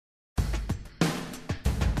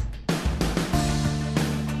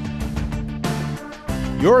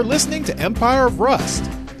You're listening to Empire of Rust,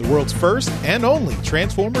 the world's first and only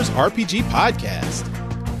Transformers RPG podcast.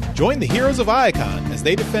 Join the heroes of Iacon as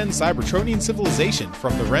they defend Cybertronian civilization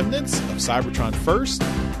from the remnants of Cybertron First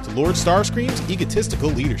to Lord Starscream's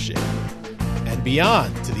egotistical leadership, and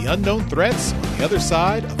beyond to the unknown threats on the other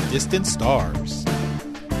side of distant stars.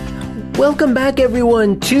 Welcome back,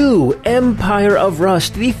 everyone, to Empire of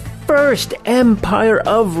Rust, the first Empire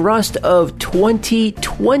of Rust of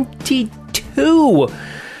 2022.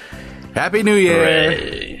 Happy New Year!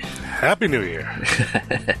 Hooray. Happy New Year!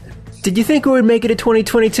 Did you think we would make it to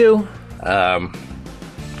 2022? I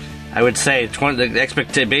would say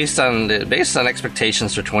based on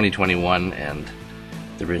expectations for 2021 and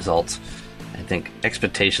the results, I think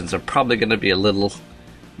expectations are probably going to be a little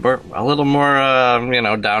more,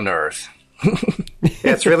 down to earth.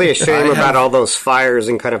 Yeah, it's really a shame about all those fires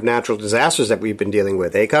and kind of natural disasters that we've been dealing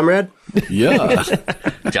with, eh, comrade? Yeah.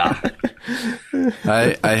 Yeah.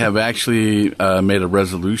 I have actually made a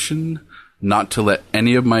resolution not to let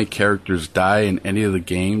any of my characters die in any of the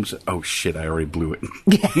games. Oh, shit, I already blew it.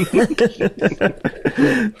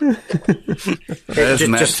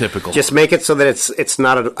 Isn't that typical? Just make it so that it's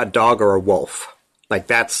not a dog or a wolf. Like,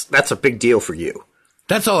 that's a big deal for you.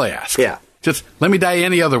 That's all I ask. Yeah. Just let me die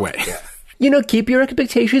any other way. Yeah. Keep your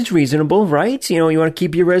expectations reasonable, right? You want to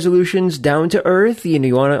keep your resolutions down to earth.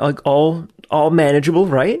 You want to all manageable,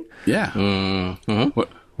 right? Yeah. Mm-hmm.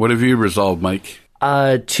 What have you resolved, Mike?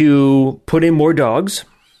 To put in more dogs.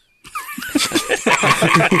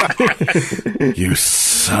 You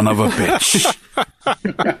son of a bitch.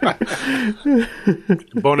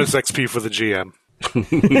 Bonus XP for the GM.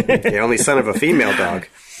 The only son of a female dog.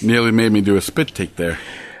 Nearly made me do a spit take there.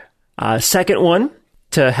 Second one,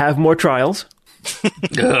 to have more trials.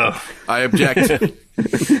 I object.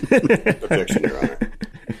 Objection, Your Honor.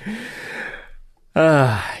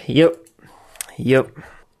 Yep.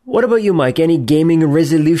 What about you, Mike? Any gaming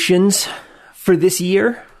resolutions for this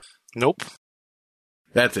year? Nope.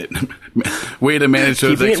 That's it. Way to manage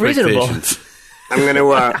those Keeping it reasonable. expectations. I'm gonna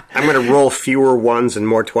roll fewer ones and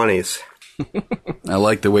more 20s. I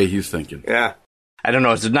like the way he's thinking. Yeah. I don't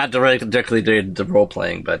know. It's not directly to role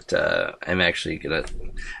playing, but I'm actually gonna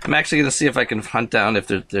see if I can hunt down if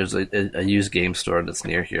there's a used game store that's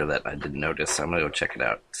near here that I didn't notice. I'm gonna go check it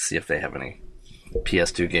out to see if they have any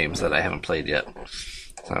PS2 games that I haven't played yet.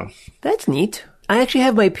 So That's neat. I actually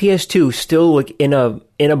have my PS2 still in a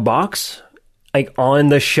box, on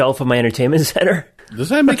the shelf of my entertainment center. Does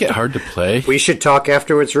that make it hard to play? We should talk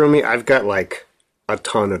afterwards, Rumi. I've got a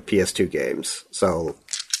ton of PS2 games. So,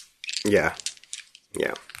 yeah.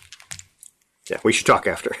 We should talk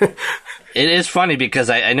after. it is funny because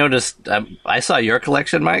I noticed I saw your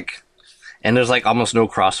collection, Mike, and there's almost no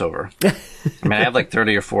crossover. I mean, I have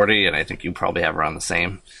 30 or 40, and I think you probably have around the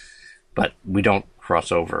same, but we don't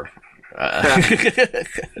cross over.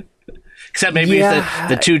 Except maybe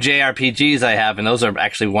the two JRPGs I have, and those are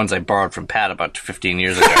actually ones I borrowed from Pat about 15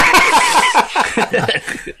 years ago.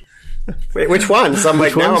 Wait, which ones? I'm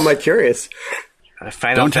curious.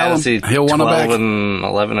 Final Fantasy 12 and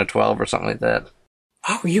 11 or 12 or something like that.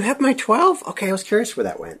 Oh, you have my 12? Okay, I was curious where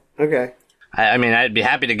that went. Okay. I mean, I'd be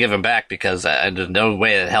happy to give them back because there's no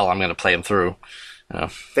way in hell I'm going to play them through.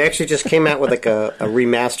 They actually just came out with a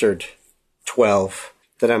remastered 12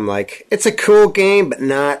 that I'm it's a cool game, but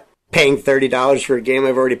not paying $30 for a game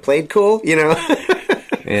I've already played cool,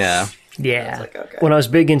 Yeah. Yeah. Okay. When I was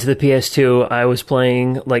big into the PS2, I was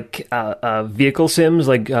playing vehicle sims,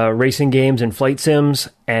 racing games and flight sims,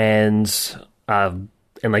 and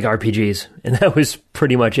RPGs, and that was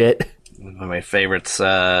pretty much it. One of my favorites,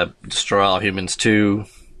 Destroy All Humans 2.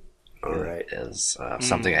 All right. Is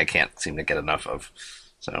something I can't seem to get enough of.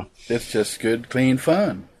 So It's just good, clean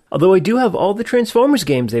fun. Although I do have all the Transformers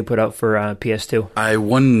games they put out for PS2. I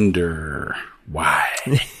wonder why.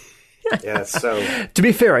 Yeah, so... To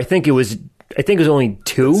be fair, I think it was only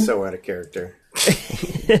 2. It's so out of character.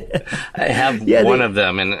 I have one of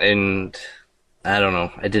them, and I don't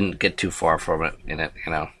know. I didn't get too far from it in it,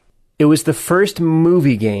 It was the first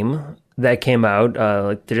movie game that came out,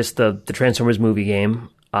 just the Transformers movie game,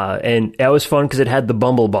 and that was fun because it had the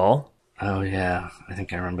Bumble Ball. Oh, yeah. I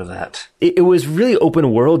think I remember that. It was really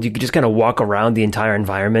open world. You could just kind of walk around the entire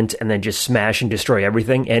environment and then just smash and destroy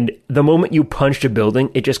everything. And the moment you punched a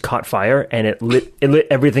building, it just caught fire and it lit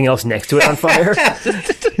everything else next to it on fire.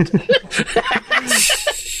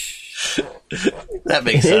 That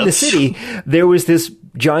makes sense. In the city, there was this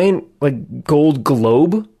giant gold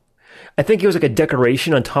globe. I think it was a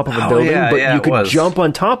decoration on top of a building, but you could jump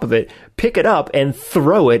on top of it, pick it up, and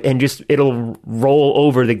throw it, and it'll roll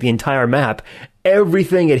over the entire map.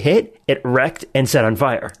 Everything it hit, it wrecked and set on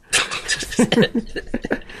fire.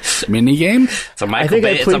 Mini game? It's a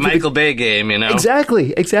Michael Bay game, you know?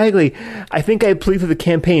 Exactly. I think I played through the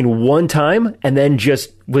campaign one time and then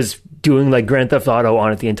just was doing like Grand Theft Auto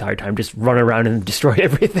on it the entire time, just run around and destroy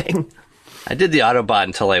everything. I did the Autobot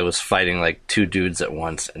until I was fighting like 2 dudes at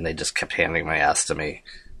once, and they just kept handing my ass to me,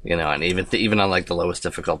 you know, and even on like the lowest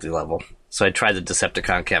difficulty level. So I tried the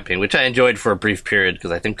Decepticon campaign, which I enjoyed for a brief period,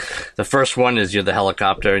 because I think the first one is you're the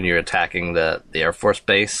helicopter and you're attacking the Air Force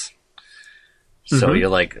base. So you're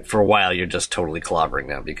like, for a while, you're just totally clobbering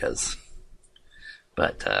them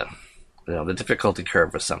but you know, the difficulty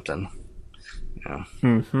curve was something. You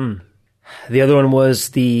know. The other one was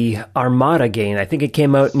the Armada game. I think it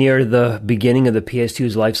came out near the beginning of the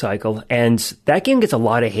PS2's life cycle, and that game gets a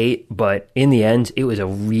lot of hate, but in the end, it was a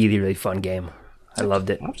really, really fun game. I loved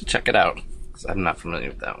it. I'll have to check it out, because I'm not familiar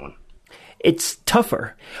with that one. It's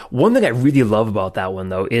tougher. One thing I really love about that one,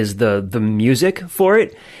 though, is the music for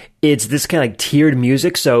it. It's this kind of like tiered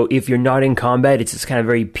music, so if you're not in combat, it's this kind of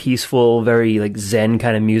very peaceful, very like zen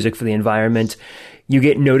kind of music for the environment. You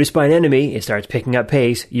get noticed by an enemy, it starts picking up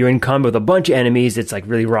pace. You're in combat with a bunch of enemies, it's like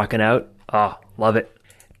really rocking out. Love it.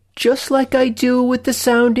 Just like I do with the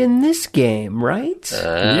sound in this game, right?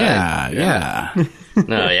 Yeah.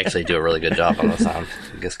 No, you actually do a really good job on the sound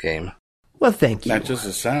in this game. Well, thank you. Not just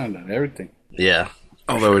the sound and everything. Yeah.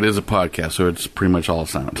 Although it is a podcast, so it's pretty much all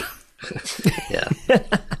sound. Yeah.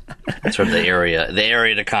 That's sort of the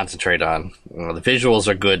area to concentrate on. You know, the visuals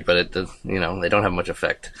are good, but they don't have much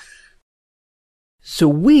effect. So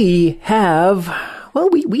we have,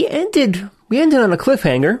 we ended on a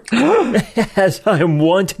cliffhanger, as I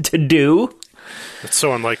wanted to do. It's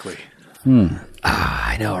so unlikely.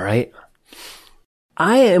 I know, right?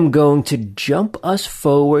 I am going to jump us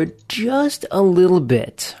forward just a little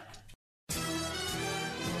bit.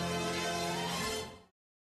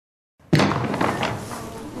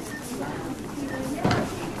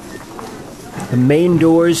 The main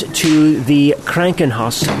doors to the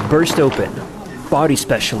Krankenhaus burst open. Body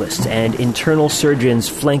specialists and internal surgeons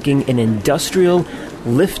flanking an industrial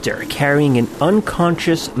lifter carrying an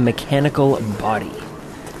unconscious mechanical body.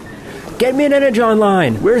 Get me an Energon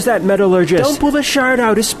line! Where's that metallurgist? Don't pull the shard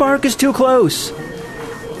out! His spark is too close!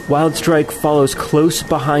 Wildstrike follows close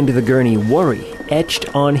behind the gurney, worry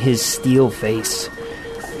etched on his steel face.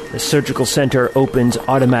 The surgical center opens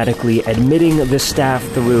automatically, admitting the staff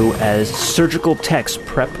through as surgical techs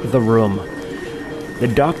prep the room. The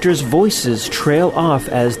doctors' voices trail off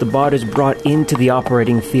as the bot is brought into the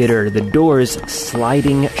operating theater, the doors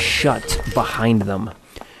sliding shut behind them,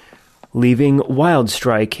 leaving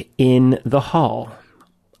Wildstrike in the hall,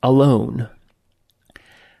 alone.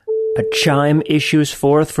 A chime issues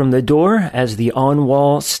forth from the door as the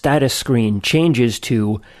on-wall status screen changes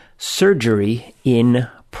to surgery in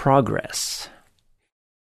progress.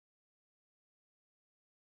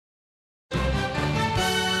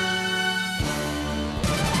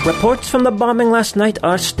 Reports from the bombing last night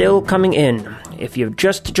are still coming in. If you've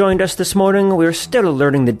just joined us this morning, we're still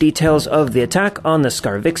learning the details of the attack on the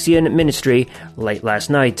Scarvixian Ministry late last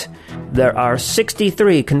night. There are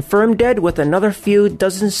 63 confirmed dead, with another few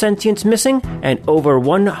dozen sentients missing and over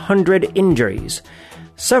 100 injuries.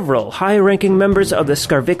 Several high-ranking members of the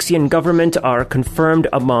Scarvixian government are confirmed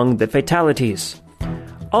among the fatalities.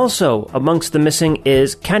 Also amongst the missing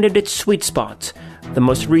is Candidate Sweet Spot, the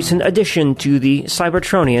most recent addition to the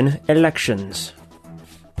Cybertronian elections.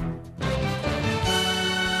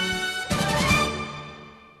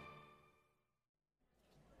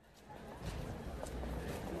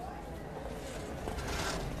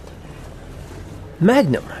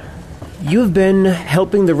 Magnum, you've been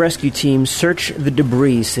helping the rescue team search the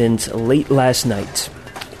debris since late last night.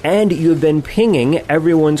 And you've been pinging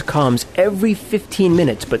everyone's comms every 15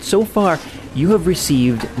 minutes, but so far you have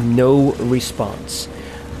received no response.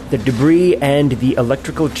 The debris and the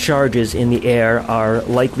electrical charges in the air are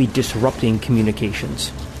likely disrupting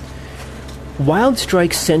communications.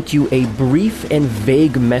 Wildstrike sent you a brief and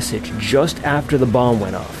vague message just after the bomb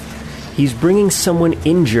went off. He's bringing someone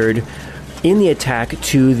injured in the attack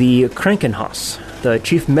to the Krankenhaus, the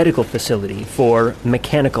chief medical facility for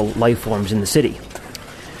mechanical life forms in the city.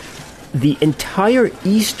 The entire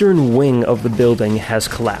eastern wing of the building has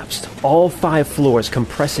collapsed, all 5 floors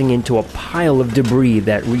compressing into a pile of debris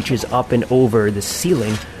that reaches up and over the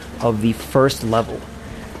ceiling of the first level.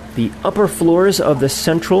 The upper floors of the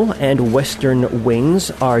central and western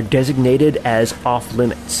wings are designated as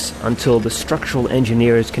off-limits until the structural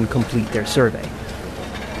engineers can complete their survey.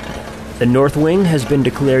 The north wing has been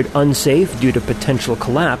declared unsafe due to potential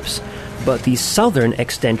collapse, but the southern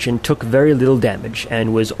extension took very little damage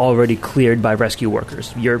and was already cleared by rescue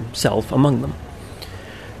workers, yourself among them.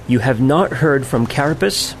 You have not heard from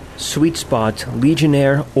Carapace, Sweet Spot,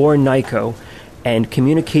 Legionnaire, or Nyko, and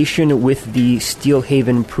communication with the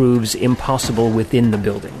Steelhaven proves impossible within the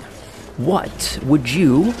building. What would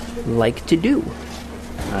you like to do?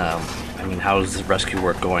 I mean, how's the rescue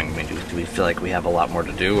work going? I mean, do we feel like we have a lot more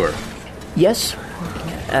to do, or? Yes.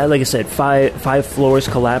 Like I said, five floors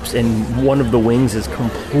collapsed, and one of the wings is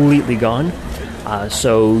completely gone.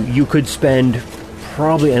 So you could spend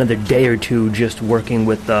probably another day or two just working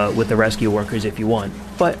with the rescue workers if you want.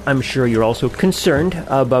 But I'm sure you're also concerned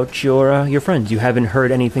about your friends. You haven't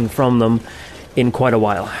heard anything from them in quite a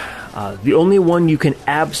while. The only one you can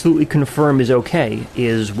absolutely confirm is okay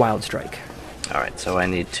is Wildstrike. All right, so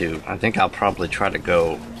I think I'll probably try to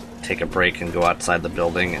go take a break and go outside the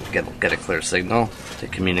building and get a clear signal to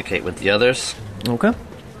communicate with the others. Okay.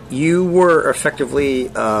 You were effectively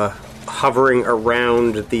hovering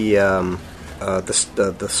around the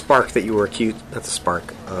spark that you were accused. Not the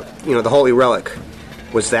spark. The holy relic.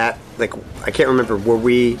 Was that I can't remember.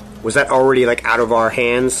 Was that already out of our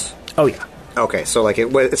hands? Oh yeah. Okay, so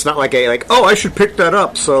it's not I should pick that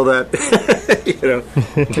up so that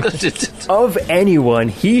Of anyone,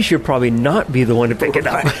 he should probably not be the one to pick it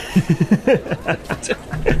up.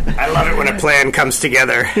 I love it when a plan comes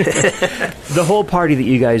together. The whole party that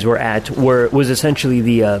you guys were at was essentially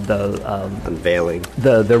the unveiling,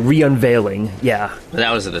 the re-unveiling. Yeah,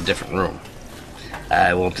 that was in a different room.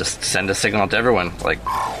 I will just send a signal to everyone,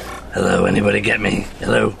 hello, anybody get me?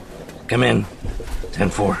 Hello, come in.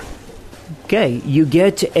 10-4. Okay, you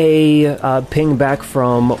get a ping back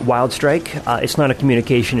from Wildstrike. It's not a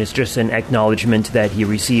communication, it's just an acknowledgement that he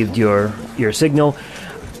received your signal.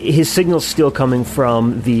 His signal's still coming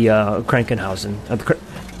from the Krankenhausen,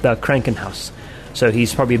 the Krankenhaus. So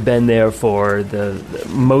he's probably been there for the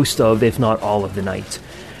most of, if not all of the night.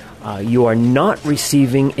 You are not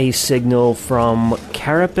receiving a signal from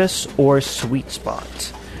Carapace or Sweet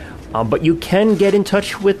Spot. But you can get in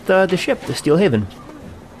touch with the ship, the Steelhaven.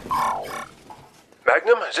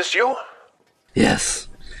 Magnum, is this you? Yes.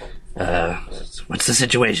 What's the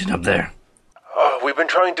situation up there? We've been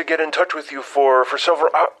trying to get in touch with you for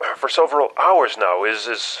several hours now.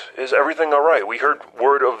 Is everything all right? We heard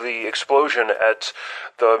word of the explosion at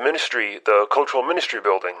the ministry, the cultural ministry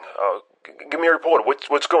building. Give me a report.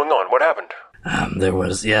 What's going on? What happened?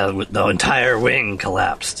 The entire wing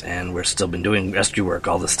collapsed, and we've still been doing rescue work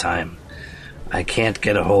all this time. I can't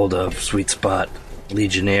get a hold of Sweet Spot,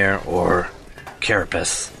 Legionnaire, or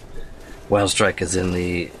Carapace. Wildstrike is in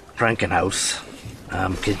the Krankenhaus.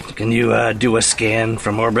 Can you do a scan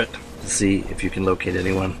from orbit to see if you can locate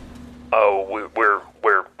anyone? We're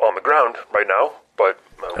on the ground right now, but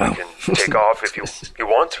we can take off if you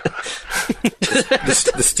want.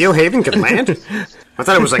 The Steelhaven can land? I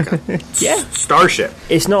thought it was a starship.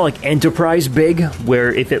 It's not like Enterprise big,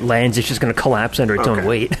 where if it lands, it's just going to collapse under its own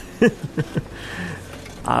weight.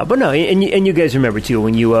 But no, and you guys remember too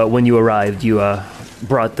when you arrived, you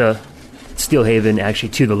brought the Steelhaven actually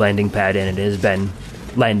to the landing pad, and it has been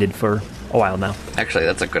landed for a while now. Actually,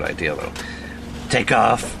 that's a good idea, though. Take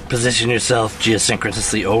off, position yourself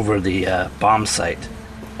geosynchronously over the bomb site,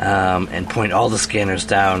 and point all the scanners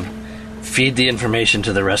down. Feed the information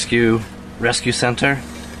to the rescue center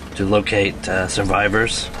to locate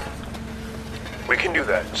survivors. We can do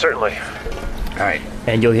that, certainly. All right.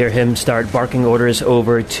 And you'll hear him start barking orders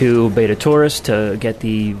over to Beta Taurus to get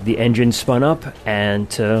the engine spun up and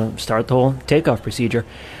to start the whole takeoff procedure.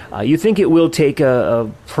 You think it will take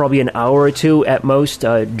probably an hour or two at most,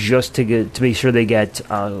 just to be sure they get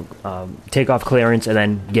takeoff clearance and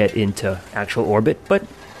then get into actual orbit. But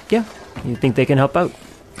yeah, you think they can help out?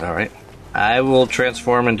 All right. I will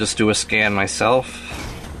transform and just do a scan myself.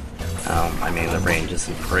 The range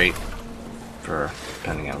isn't great for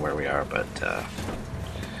depending on where we are, but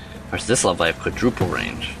at this level I have quadruple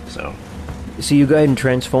range, so you go ahead and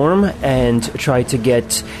transform and try to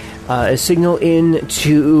get a signal in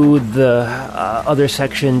to the other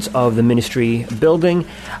sections of the ministry building,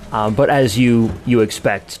 but as you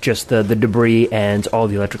expect, just the debris and all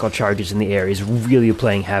the electrical charges in the air is really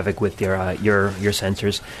playing havoc with your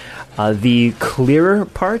sensors. The clearer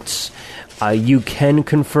parts, you can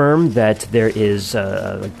confirm that there is,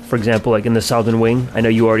 for example, in the southern wing. I know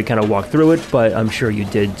you already kind of walked through it, but I'm sure you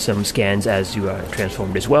did some scans as you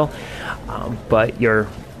transformed as well. But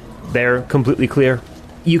they're completely clear.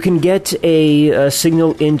 You can get a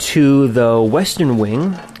signal into the western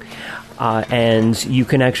wing, and you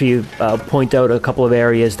can actually point out a couple of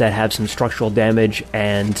areas that have some structural damage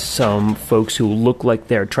and some folks who look like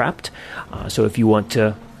they're trapped. So if you want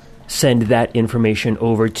to send that information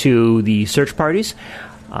over to the search parties,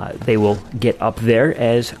 they will get up there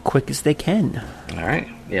as quick as they can. All right.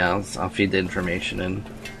 Yeah, I'll feed the information, and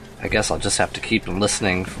I guess I'll just have to keep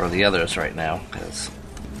listening for the others right now, because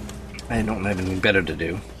I don't have anything better to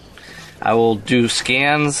do. I will do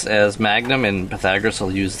scans as Magnum, and Pythagoras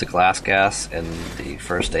will use the glass gas and the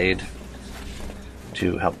first aid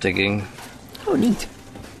to help digging. Oh, neat.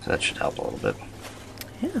 So that should help a little bit.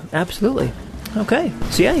 Yeah, absolutely. Okay,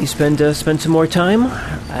 so yeah, you spend some more time,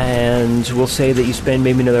 and we'll say that you spend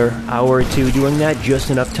maybe another hour or two doing that, just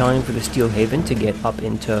enough time for the Steel Haven to get up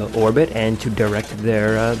into orbit and to direct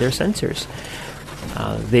their sensors.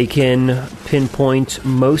 They can pinpoint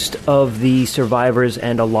most of the survivors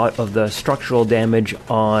and a lot of the structural damage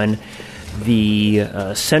on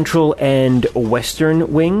the central and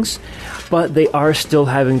western wings, but they are still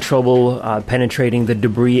having trouble penetrating the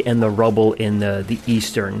debris and the rubble in the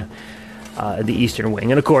eastern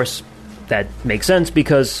wing. And of course, that makes sense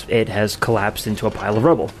because it has collapsed into a pile of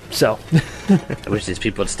rubble. So, I wish these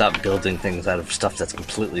people would stop building things out of stuff that's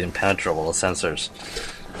completely impenetrable to sensors.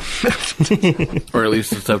 Or at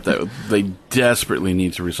least the stuff that they desperately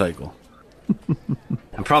need to recycle.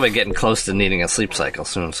 I'm probably getting close to needing a sleep cycle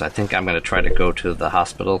soon, so I think I'm going to try to go to the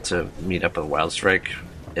hospital to meet up with Wildstrike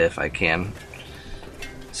if I can,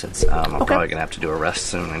 since I'm probably going to have to do a rest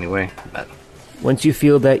soon anyway. But once you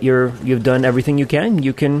feel that you've done everything you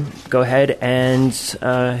can go ahead and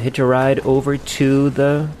hitch a ride over to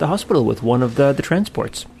the hospital with one of the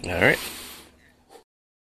transports. All right.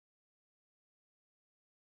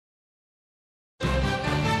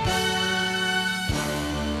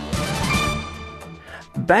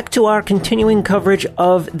 Back to our continuing coverage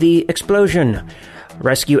of the explosion.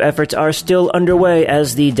 Rescue efforts are still underway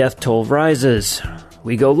as the death toll rises.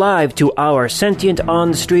 We go live to our Sentient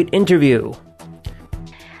on the Street interview.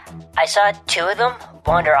 I saw two of them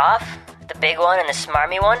wander off, the big one and the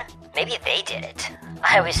smarmy one. Maybe they did it.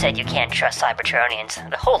 I always said you can't trust Cybertronians.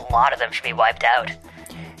 The whole lot of them should be wiped out.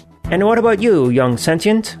 And what about you, young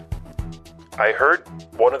Sentient? I heard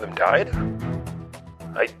one of them died.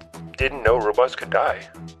 I didn't know robots could die.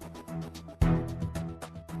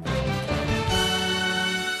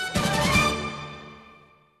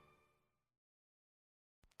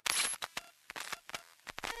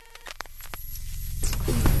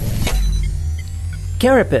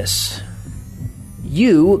 Carapace,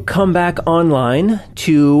 you come back online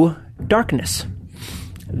to darkness.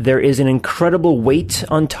 There is an incredible weight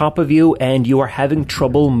on top of you, and you are having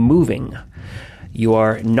trouble moving. You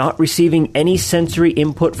are not receiving any sensory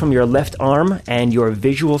input from your left arm, and your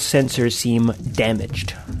visual sensors seem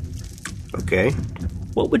damaged. Okay.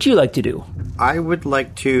 What would you like to do? I would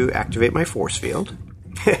like to activate my force field,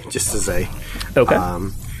 just to say. Okay.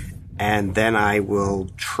 And then I will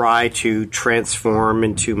try to transform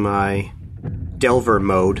into my Delver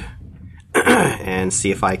mode and see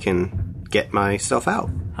if I can get myself out.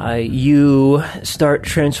 You start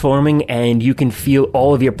transforming, and you can feel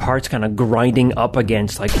all of your parts kind of grinding up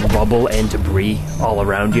against like rubble and debris all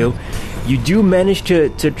around you. You do manage to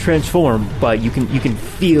transform, but you can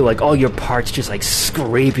feel like all your parts just like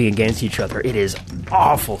scraping against each other. It is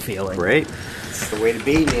awful feeling. Great. That's the way to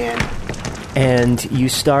be, man. And you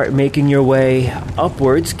start making your way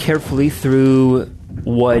upwards carefully through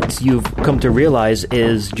what you've come to realize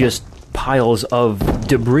is just piles of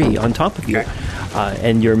debris on top of you. Okay.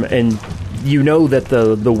 And you know that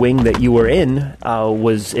the wing that you were in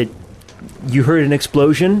was it. You heard an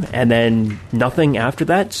explosion and then nothing after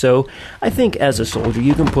that. So I think as a soldier,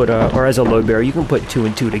 you can or as a load bearer, you can put two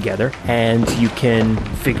and two together, and you can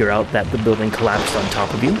figure out that the building collapsed on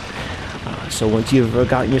top of you. So once you've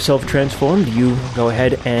gotten yourself transformed, you go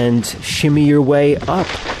ahead and shimmy your way up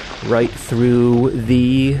right through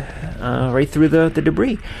the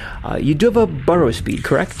debris. You do have a burrow speed,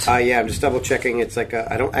 correct? Yeah, I'm just double checking. It's like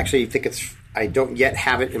I don't actually think I don't yet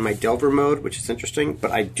have it in my Delver mode, which is interesting,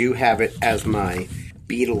 but I do have it as my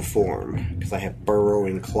beetle form because I have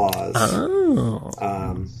burrowing claws. Oh,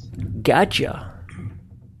 gotcha.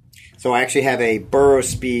 So I actually have a burrow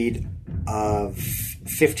speed of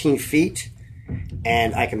 15 feet,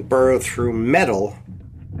 and I can burrow through metal.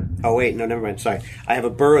 Oh, wait, no, never mind. Sorry. I have a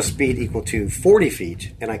burrow speed equal to 40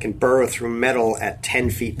 feet, and I can burrow through metal at 10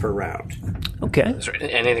 feet per round. Okay. Is there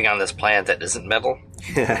anything on this planet that isn't metal?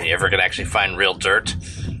 Are you ever going to actually find real dirt?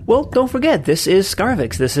 Well, don't forget, this is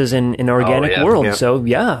Scarvix. This is an organic world. Yeah. So,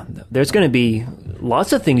 yeah, there's going to be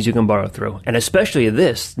lots of things you can burrow through. And especially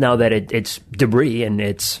this, now that it's debris and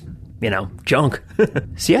it's, junk.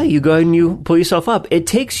 So, yeah, you go ahead and you pull yourself up. It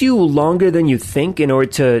takes you longer than you think in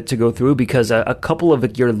order to go through because a couple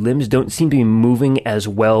of your limbs don't seem to be moving as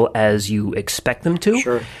well as you expect them to.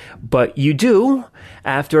 Sure. But you do,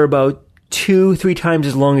 after about 2-3 times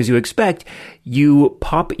as long as you expect, you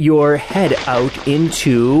pop your head out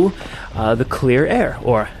into the clear air,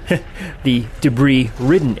 or the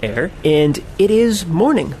debris-ridden air, and it is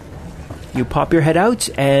morning. You pop your head out,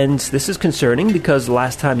 and this is concerning because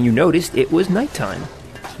last time you noticed it was nighttime.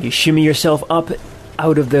 You shimmy yourself up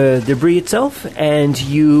out of the debris itself, and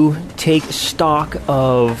you take stock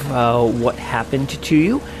of what happened to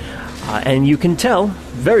you, and you can tell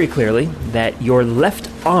very clearly that your left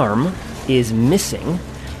arm is missing,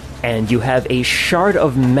 and you have a shard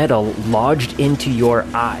of metal lodged into your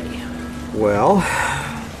eye. Well,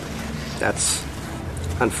 that's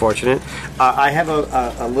unfortunate. I have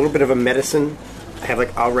a little bit of a medicine. I have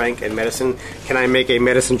like a rank in medicine. Can I make a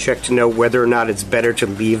medicine check to know whether or not it's better to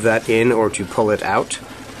leave that in or to pull it out?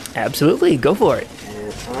 Absolutely, go for it.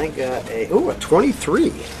 And I got a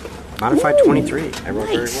 23. Modified 23. I rolled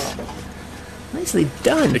very well. Nicely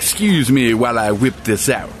done. Excuse me while I whip this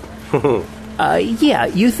out. Yeah,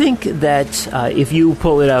 you think that if you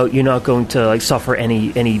pull it out, you're not going to suffer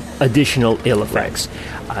any additional ill effects.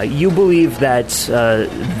 You believe that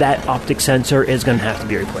that optic sensor is going to have to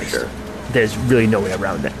be replaced. Sure. There's really no way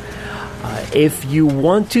around it. If you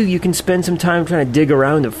want to, you can spend some time trying to dig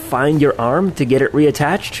around to find your arm to get it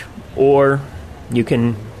reattached, or you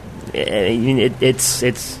can. You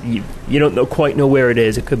don't quite know where it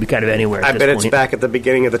is. It could be kind of anywhere. I bet it's back at the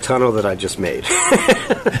beginning of the tunnel that I just made.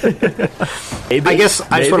 Maybe, I guess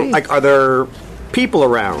I just want are there people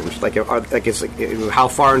around? How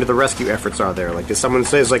far into the rescue efforts are there? Does someone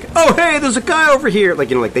say "Oh, hey, there's a guy over here"?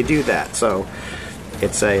 They do that. So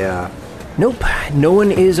it's a. Nope, no one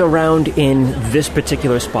is around in this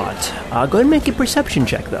particular spot. Go ahead and make a perception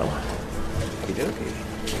check, though.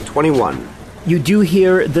 21. You do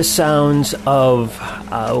hear the sounds of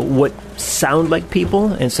what sound like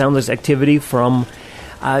people and soundless activity from,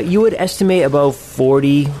 you would estimate about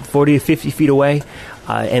 40 to 50 feet away.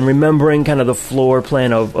 And remembering kind of the floor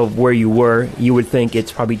plan of where you were, you would think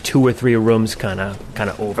it's probably 2 or 3 rooms kind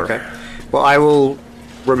of over. Okay. Well, I will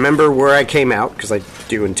remember where I came out, because I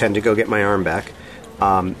do intend to go get my arm back.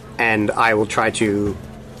 And I will try to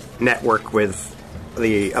network with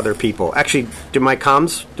the other people. Actually, do my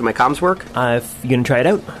comms work? If you're going to try it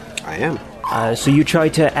out. I am. So you try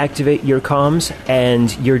to activate your comms,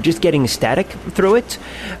 and you're just getting static through it,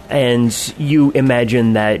 and you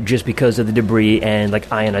imagine that just because of the debris and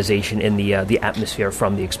ionization in the atmosphere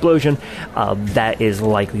from the explosion, that is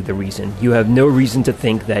likely the reason. You have no reason to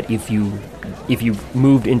think that if you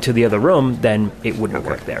moved into the other room, then it wouldn't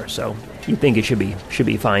work there. So you think it should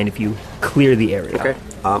be fine if you clear the area. Okay.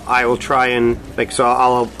 I will try and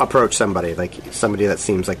I'll approach somebody that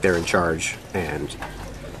seems like they're in charge and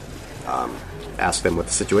ask them what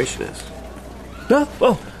the situation is.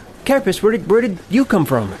 Oh, Carapace, where did you come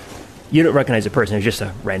from? You don't recognize the person; it's just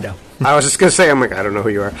a rando. I was just gonna say, I don't know who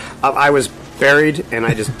you are. I was buried and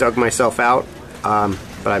I just dug myself out,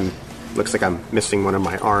 but looks like I'm missing one of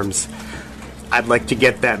my arms. I'd like to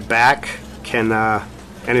get that back. Can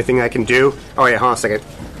anything I can do? Oh yeah, hold on a second.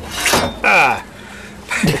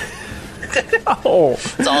 Oh,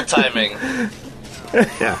 it's all timing.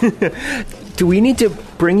 Yeah. Do we need to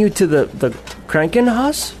bring you to the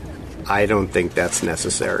Krankenhaus? I don't think that's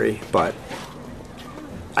necessary, but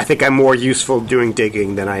I think I'm more useful doing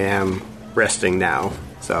digging than I am resting now.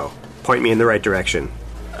 So point me in the right direction.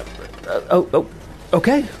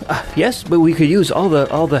 Okay. Yes, but we could use all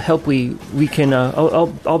the help we can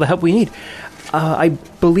all the help we need. I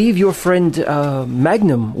believe your friend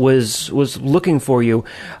Magnum was looking for you.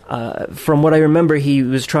 From what I remember, he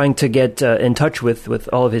was trying to get in touch with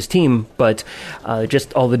all of his team, but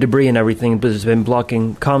just all the debris and everything has been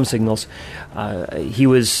blocking comm signals. He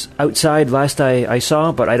was outside last I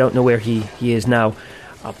saw, but I don't know where he is now.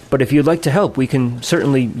 But if you'd like to help, we can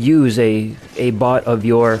certainly use a bot of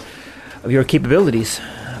your capabilities.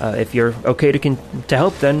 If you're okay to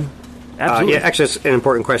help, then absolutely. Yeah, actually, it's an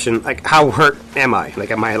important question. How hurt am I?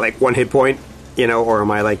 Am I 1 hit point, or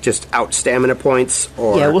am I just out stamina points?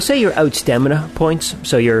 Or yeah, we'll say you're out stamina points.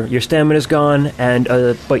 So your stamina's gone, and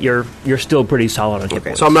but you're still pretty solid on hit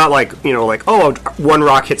points. So I'm not one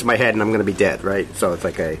rock hits my head and I'm going to be dead, right? So it's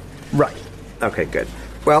right. Okay, good.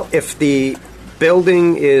 Well, if the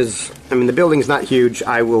building is, the building's not huge,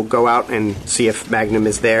 I will go out and see if Magnum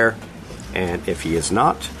is there, and if he is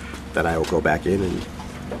not, then I will go back in and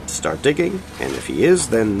start digging, and if he is,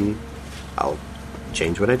 then I'll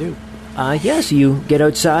change what I do. Yes, you get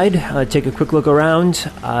outside, take a quick look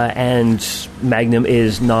around, and Magnum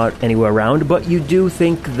is not anywhere around, but you do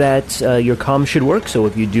think that your comm should work, so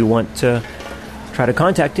if you do want to try to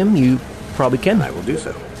contact him, you probably can. I will do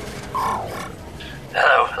so.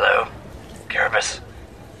 Hello, Carapace.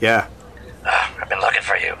 Yeah.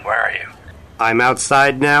 Where are you? I'm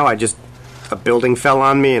outside now. A building fell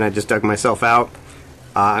on me, and I just dug myself out.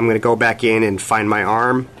 I'm going to go back in and find my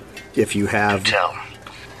arm. If you have... Tell.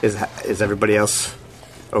 Is everybody else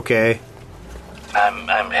okay?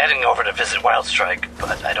 I'm heading over to visit Wildstrike,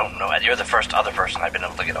 but I don't know. You're the first other person I've been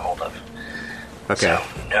able to get a hold of. Okay. So,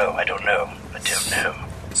 no, I don't know. I don't know.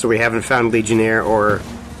 So we haven't found Legionnaire or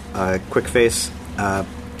Quickface.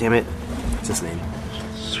 Damn it. What's his name?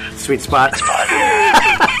 Sweet Spot.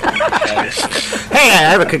 Hey, I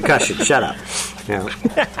have a concussion. Shut up. Yeah.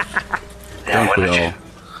 Now, Don't we all?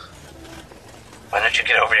 Why don't you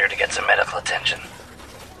get over here to get some medical attention?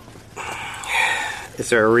 Is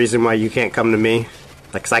there a reason why you can't come to me?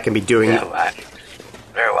 Like, 'cause I can be doing... No,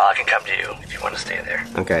 very well, I can come to you if you want to stay there.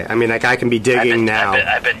 Okay, I mean, like, I can be digging now.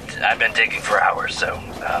 I've been digging for hours, so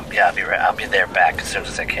yeah, I'll be there back as soon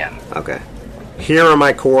as I can. Okay. Here are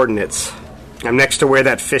my coordinates. I'm next to where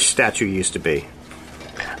that fish statue used to be.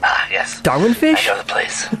 Ah, yes. Darwin fish? I know the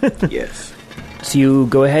place. Yes. So you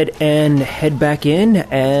go ahead and head back in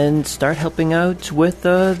and start helping out with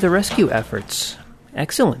the rescue efforts.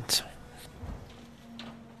 Excellent.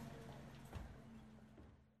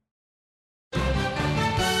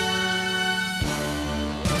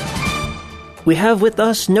 We have with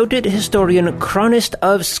us noted historian Chronist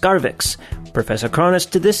of Scarvix. Professor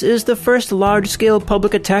Chronist, this is the first large-scale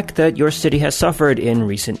public attack that your city has suffered in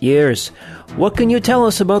recent years. What can you tell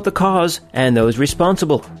us about the cause and those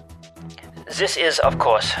responsible? This is, of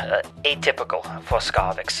course, atypical for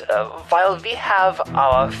Scarvix. While we have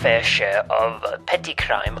our fair share of petty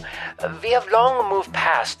crime, we have long moved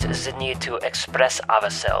past the need to express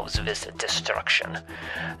ourselves with destruction.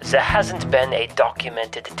 There hasn't been a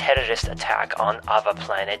documented terrorist attack on our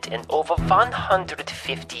planet in over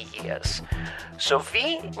 150 years. So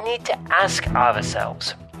we need to ask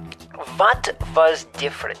ourselves, what was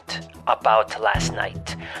different about last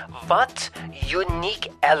night? What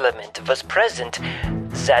unique element was present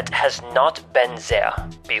that has not been there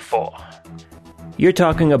before? You're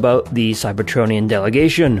talking about the Cybertronian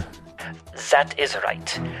delegation. That is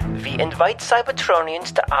right. We invite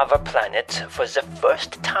Cybertronians to our planet for the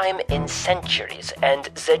first time in centuries, and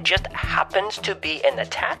there just happens to be an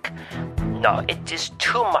attack? No, it is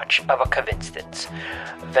too much of a coincidence.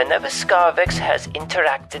 Whenever Scarvix has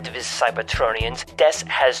interacted with Cybertronians, death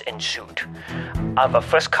has ensued. Our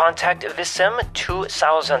first contact with them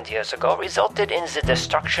 2,000 years ago resulted in the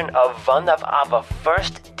destruction of one of our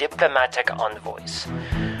first diplomatic envoys.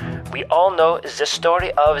 We all know the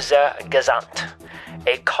story of the Gazant,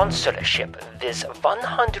 a consular ship with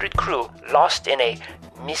 100 crew lost in a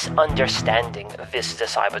misunderstanding with the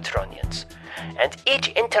Cybertronians. And each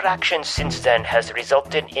interaction since then has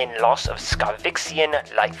resulted in loss of Scarvixian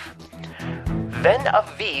life. When are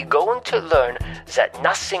we going to learn that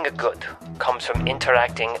nothing good comes from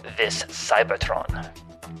interacting with Cybertron?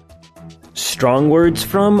 Strong words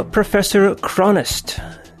from Professor Chronist.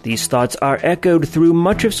 These thoughts are echoed through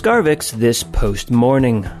much of Scarvix this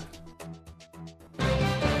post-morning.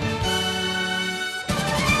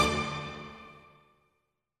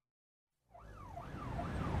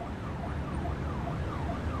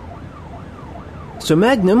 So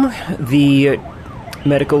Magnum, the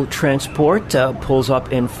medical transport, pulls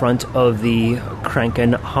up in front of the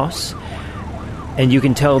Krankenhaus, and you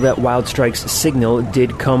can tell that Wildstrike's signal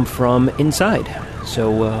did come from inside. So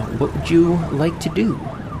what would you like to do?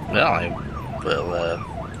 Well,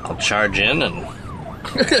 I'll charge in and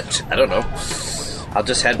I don't know. I'll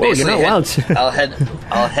just head. Whoa, you're not wild.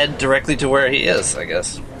 I'll head directly to where he is, I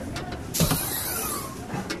guess.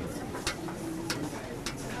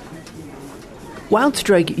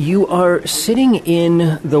 Wildstrike, you are sitting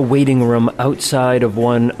in the waiting room outside of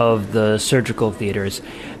one of the surgical theaters,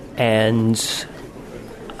 and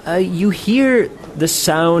you hear the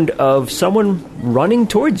sound of someone running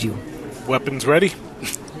towards you. Weapons ready?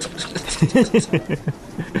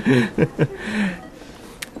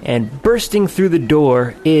 And bursting through the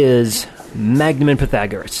door is Magnum and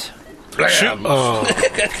Pythagoras. Shoot. Oh.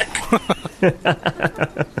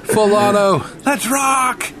 Full auto. Let's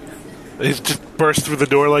rock. He just burst through the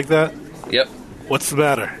door like that? Yep. What's the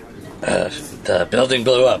matter? The building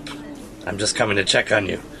blew up. I'm just coming to check on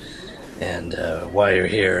you. And why you're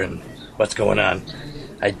here and what's going on.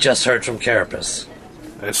 I just heard from Carapace.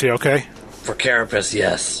 Is he okay? For Carapace,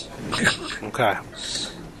 yes. Okay.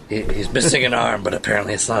 He's missing an arm, but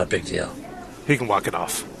apparently it's not a big deal. He can walk it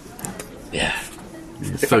off. Yeah.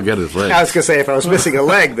 Still get his leg. I was going to say, if I was missing a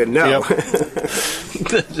leg, then no.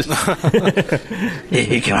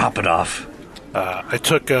 He can hop it off. I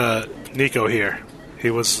took Nico here. He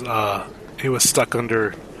was stuck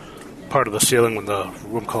under part of the ceiling when the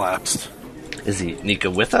room collapsed. Is he Nico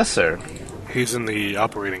with us, or? He's in the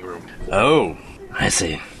operating room. Oh, I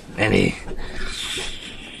see. Any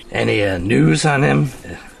news on him?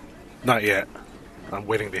 Not yet. I'm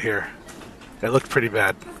waiting to hear. It looked pretty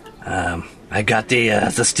bad. I got the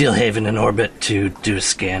Steelhaven in orbit to do a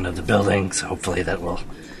scan of the building, so hopefully that will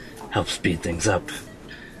help speed things up.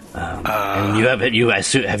 And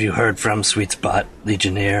have you heard from Sweet Spot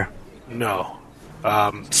Legionnaire? No.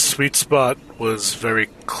 Sweet Spot was very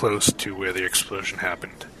close to where the explosion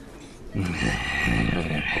happened.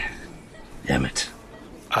 Damn it.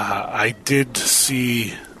 I did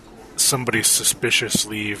see somebody suspicious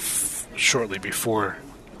leave shortly before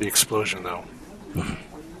the explosion, though.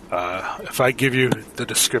 If I give you the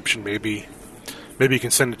description, maybe you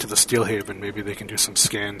can send it to the Steelhaven. Maybe they can do some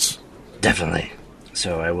scans. Definitely.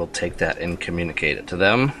 So I will take that and communicate it to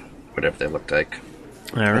them, whatever they look like.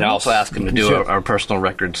 All right. And I'll also ask them to do our personal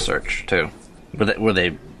record search too. Were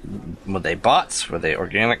they bots? Were they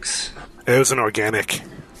organics? It was an organic.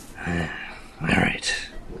 All right.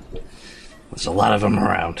 There's a lot of them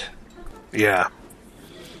around. Yeah.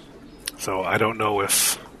 So I don't know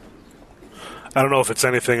if it's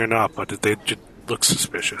anything or not, but they just look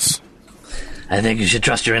suspicious. I think you should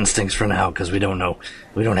trust your instincts for now, because we don't know.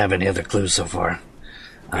 We don't have any other clues so far.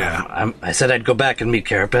 Yeah. I said I'd go back and meet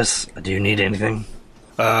Carapace. Do you need anything?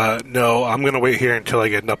 No, I'm going to wait here until I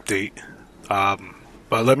get an update.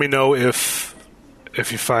 But let me know if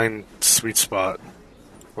you find Sweet Spot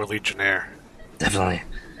or Legionnaire. Definitely.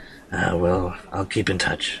 I'll keep in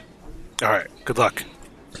touch. All right. Good luck.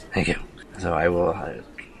 Thank you. So I will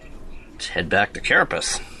head back to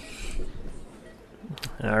Carapace.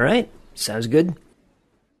 All right. Sounds good.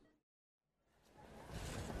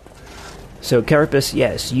 So, Carapace,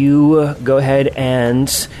 yes, you go ahead and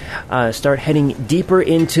start heading deeper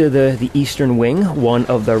into the eastern wing. One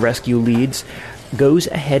of the rescue leads goes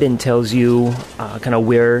ahead and tells you kind of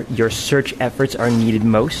where your search efforts are needed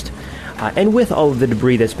most. And with all of the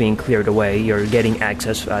debris that's being cleared away, you're getting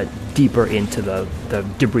access deeper into the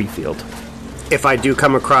debris field. If I do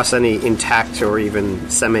come across any intact or even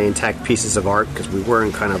semi-intact pieces of art, because we were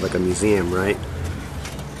in kind of like a museum, right?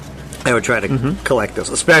 I would try to collect those,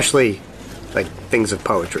 especially like things of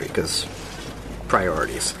poetry, because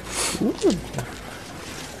priorities. Ooh.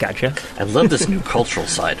 Gotcha. I love this new cultural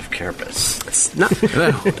side of Carapace. It's not.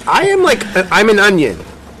 I'm an onion.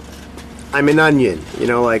 I'm an onion. You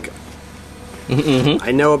know, like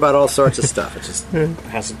I know about all sorts of stuff. It just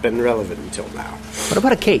hasn't been relevant until now. What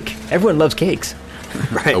about a cake? Everyone loves cakes.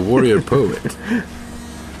 Right. A warrior poet.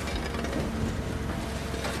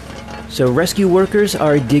 So rescue workers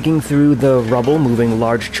are digging through the rubble, moving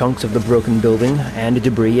large chunks of the broken building and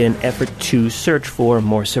debris in an effort to search for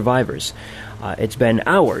more survivors. It's been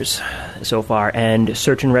hours so far, and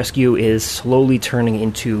search and rescue is slowly turning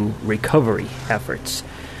into recovery efforts.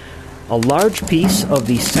 A large piece of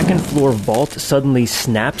the second floor vault suddenly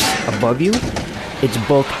snaps above you. Its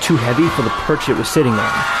bulk too heavy for the perch it was sitting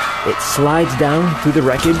on. It slides down through the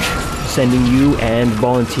wreckage, sending you and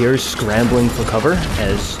volunteers scrambling for cover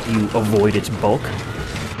as you avoid its bulk.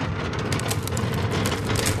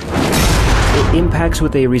 It impacts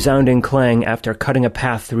with a resounding clang after cutting a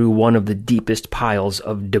path through one of the deepest piles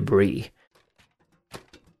of debris.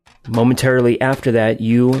 Momentarily after that,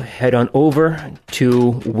 you head on over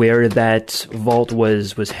to where that vault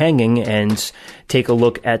was hanging and take a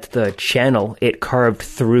look at the channel it carved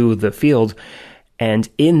through the field. And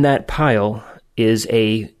in that pile is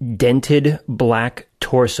a dented black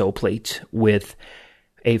torso plate with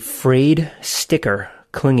a frayed sticker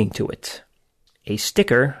clinging to it. A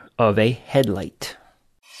sticker of a headlight.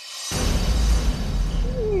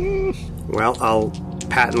 Well, I'll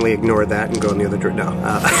patently ignore that and go in the other direction. No.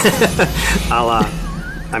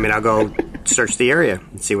 I'll go search the area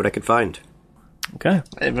and see what I could find. Okay.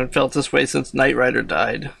 I haven't felt this way since Knight Rider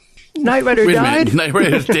died. Knight Rider Wait a died? minute, Knight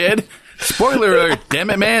Rider's dead? Spoiler alert,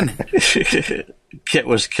 damn it, man. Kit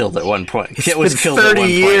was killed at one point. Kit was been killed 30 at one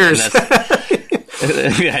years.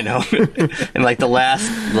 point. Yeah, I know. And like the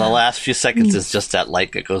last few seconds is just that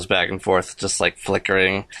light that goes back and forth, just like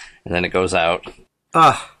flickering, and then it goes out.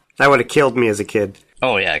 That would have killed me as a kid.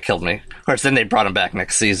 Oh yeah, it killed me. Of course, then they brought him back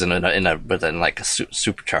next season within like a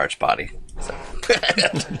supercharged body. So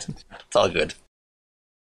it's all good.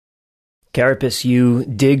 Carapace, you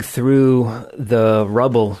dig through the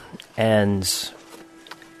rubble and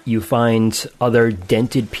you find other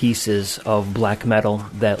dented pieces of black metal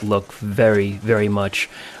that look very, very much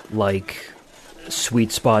like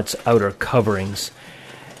Sweet Spot's outer coverings.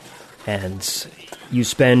 And you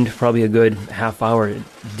spend probably a good half hour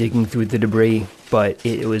digging through the debris, but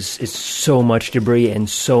it's so much debris and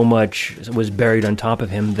so much was buried on top of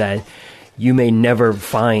him that You may never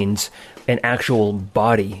find an actual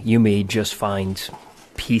body. You may just find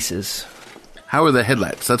pieces. How are the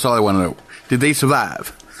headlights? That's all I want to know. Did they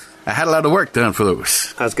survive? I had a lot of work done for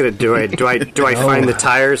those. I was gonna do I find the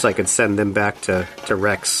tires? I could send them back to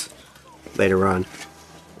Rex later on.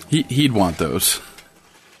 He'd want those.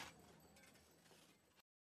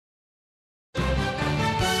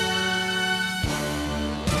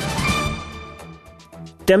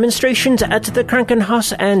 Demonstrations at the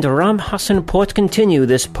Krankenhaus and Ramhassen port continue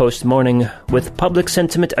this post-morning, with public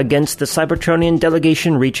sentiment against the Cybertronian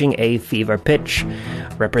delegation reaching a fever pitch.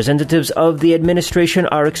 Representatives of the administration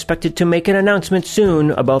are expected to make an announcement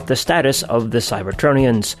soon about the status of the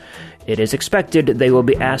Cybertronians. It is expected they will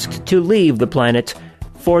be asked to leave the planet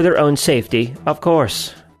for their own safety, of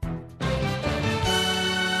course.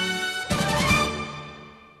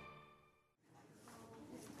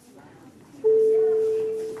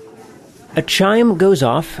 A chime goes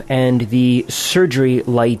off and the surgery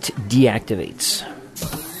light deactivates.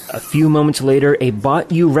 A few moments later, a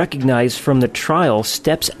bot you recognize from the trial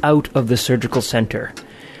steps out of the surgical center.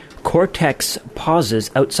 Cortex pauses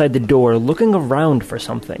outside the door, looking around for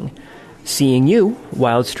something. Seeing you,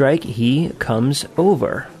 Wildstrike, he comes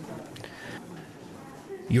over.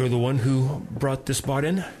 You're the one who brought this bot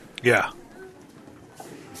in? Yeah.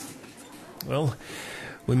 Well,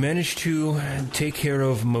 we managed to take care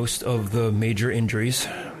of most of the major injuries,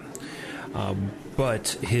 but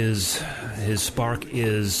his spark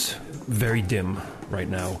is very dim right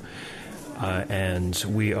now, and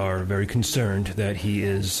we are very concerned that he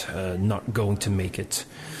is not going to make it.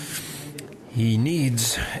 He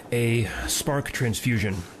needs a spark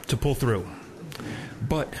transfusion to pull through,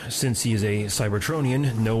 but since he is a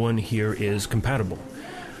Cybertronian, no one here is compatible.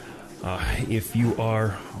 If you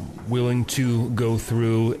are willing to go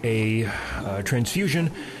through a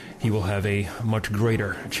transfusion, he will have a much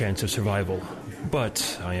greater chance of survival.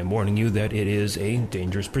 But I am warning you that it is a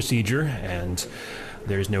dangerous procedure, and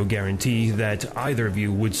there's no guarantee that either of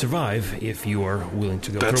you would survive if you are willing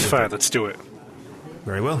to go through it. That's fine, let's do it.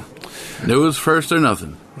 Very well. Nose first or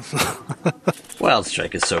nothing.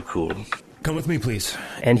 Wildstrike is so cool. Come with me, please.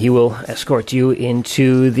 And he will escort you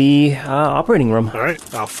into the operating room. All right,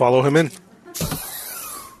 I'll follow him in.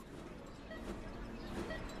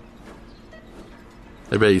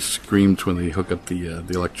 Everybody screams when they hook up the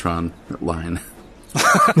electron line.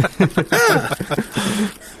 I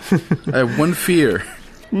have one fear.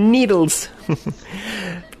 Needles.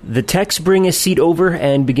 The techs bring a seat over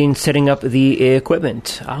and begin setting up the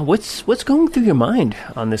equipment. What's going through your mind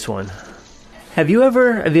on this one? Have you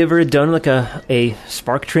ever done like a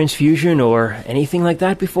spark transfusion or anything like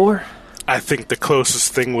that before? I think the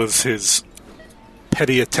closest thing was his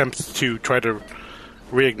petty attempt to try to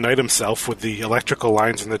reignite himself with the electrical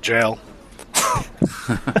lines in the jail.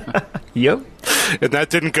 Yep. And that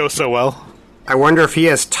didn't go so well. I wonder if he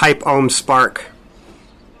has type ohm spark.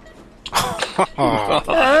 Oh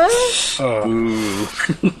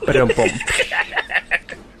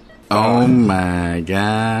my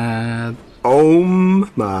god. Oh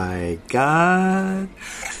my god.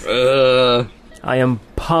 I am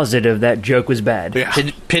positive that joke was bad. Yeah.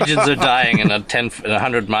 Pigeons are dying in a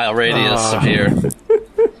 100-mile radius of here.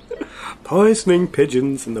 Poisoning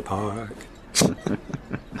pigeons in the park.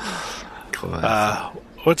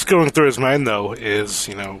 What's going through his mind, though, is,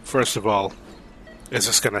 first of all, is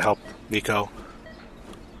this going to help Nico?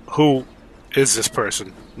 Who is this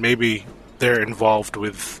person? Maybe they're involved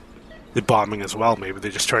with the bombing as well. Maybe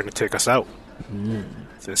they're just trying to take us out.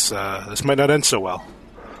 This might not end so well.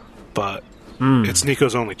 But it's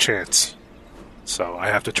Nico's only chance. So I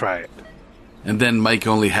have to try it. And then Mike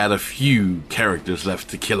only had a few characters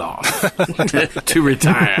left to kill off to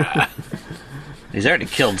retire. He's already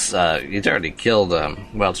killed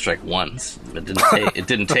Wildstrike once. It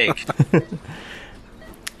didn't take.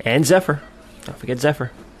 And Zephyr. Don't forget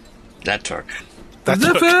Zephyr. That took.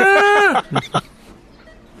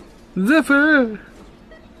 Zephyr!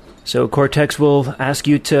 So Cortex will ask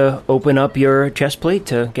you to open up your chest plate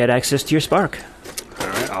to get access to your spark. All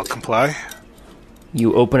right, I'll comply.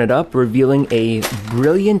 You open it up, revealing a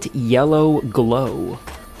brilliant yellow glow.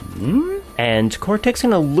 And Cortex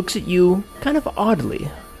kind of looks at you kind of oddly.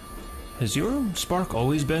 Has your spark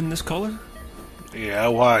always been this color? Yeah,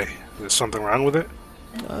 why? Is something wrong with it?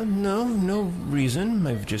 No reason.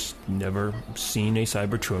 I've just never seen a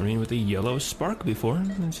Cybertronian with a yellow spark before.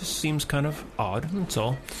 It just seems kind of odd, that's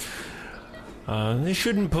all. It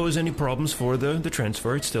shouldn't pose any problems for the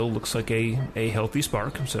transfer. It still looks like a healthy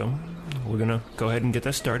spark, so we're gonna go ahead and get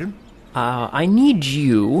that started. I need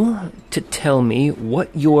you to tell me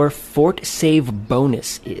what your fort save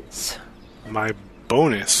bonus is. My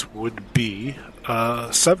bonus would be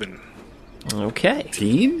 7. Okay.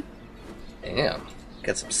 18? Damn.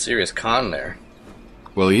 Got some serious con there.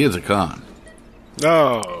 Well, he is a con.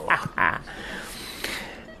 No.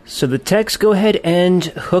 So the techs go ahead and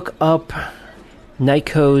hook up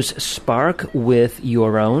Nyko's spark with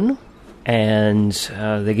your own, and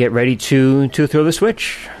they get ready to throw the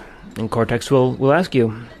switch. And Cortex will ask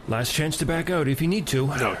you. Last chance to back out if you need to.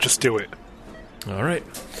 No, just do it. All right.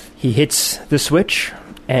 He hits the switch,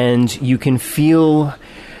 and you can feel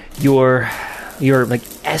your like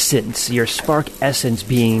essence, your spark essence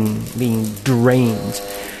being drained,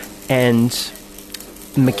 and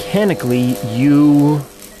mechanically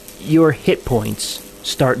your hit points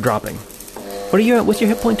start dropping. What's your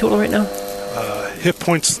hit point total right now? Hit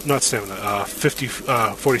points, not stamina.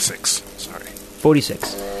 46. Sorry.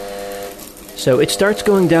 46. So it starts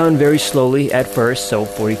going down very slowly at first, so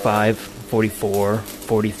 45, 44,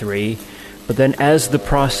 43. But then as the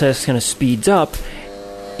process kind of speeds up,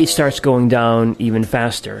 it starts going down even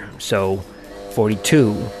faster. So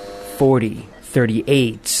 42, 40,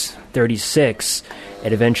 38, 36.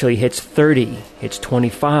 It eventually hits 30, hits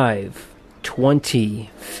 25, 20,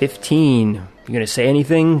 15. You gonna say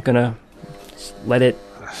anything? Gonna let it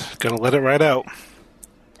right out.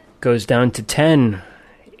 Goes down to 10,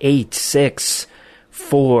 8, 6,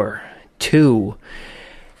 4, 2,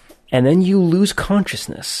 and then you lose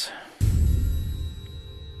consciousness.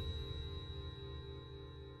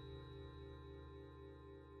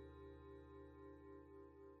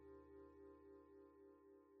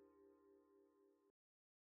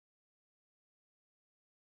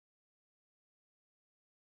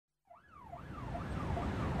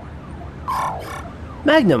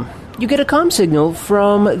 Magnum, you get a comm signal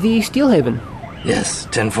from the Steelhaven. Yes,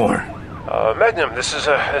 10-4. Magnum, this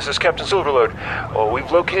is Captain Silverlord.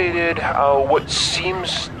 We've located what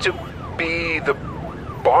seems to be the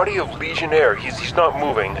body of Legionnaire. He's not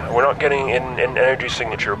moving. We're not getting an energy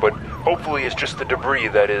signature, but hopefully it's just the debris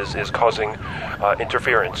that is causing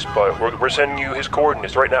interference. But we're sending you his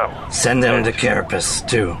coordinates right now. Send them to Carapace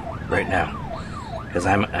too, right now, because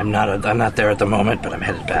I'm not there at the moment, but I'm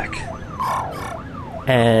headed back.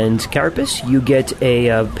 And Carapace, you get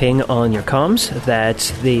a ping on your comms that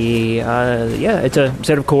it's a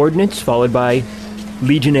set of coordinates followed by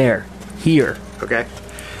Legionnaire here. Okay.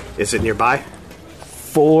 Is it nearby?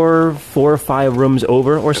 4 or 5 rooms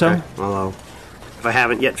over or so. Okay. Well, if I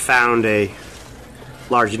haven't yet found a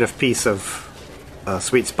large enough piece of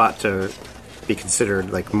sweet spot to be considered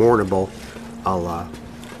like mournable, I'll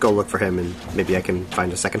go look for him and maybe I can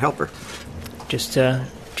find a second helper. Just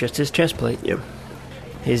his chest plate. Yep.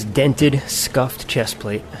 His dented, scuffed chest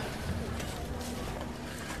plate.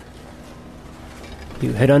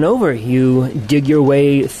 You head on over. You dig your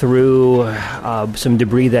way through some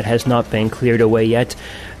debris that has not been cleared away yet.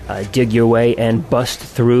 Dig your way and bust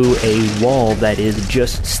through a wall that is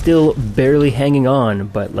just still barely hanging on.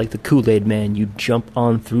 But like the Kool-Aid Man, you jump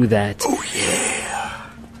on through that. Oh,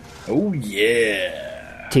 yeah. Oh,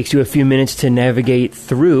 yeah. Takes you a few minutes to navigate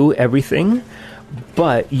through everything.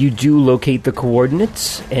 But you do locate the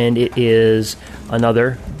coordinates, and it is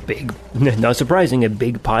another big, not surprising, a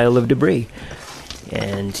big pile of debris.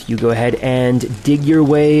 And you go ahead and dig your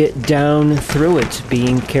way down through it,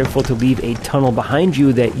 being careful to leave a tunnel behind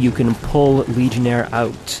you that you can pull Legionnaire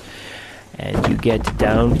out. And you get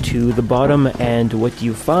down to the bottom, and what do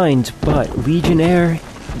you find? But Legionnaire,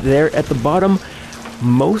 there at the bottom,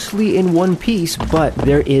 mostly in one piece, but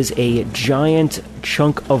there is a giant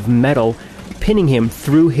chunk of metal pinning him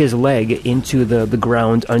through his leg into the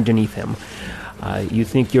ground underneath him. You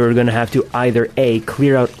think you're going to have to either A,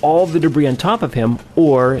 clear out all the debris on top of him,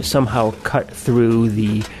 or somehow cut through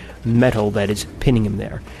the metal that is pinning him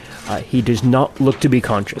there. He does not look to be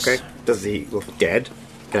conscious. Okay. Does he look dead?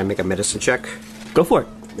 Can I make a medicine check? Go for it.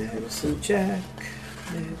 Medicine check.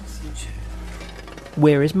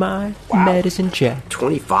 Where is my medicine check?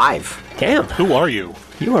 25. Damn. Who are you?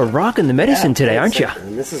 You are rocking the medicine today, aren't you?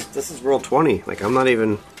 And this is roll 20. Like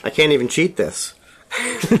I can't even cheat this.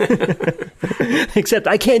 Except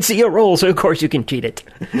I can't see your roll, so of course you can cheat it.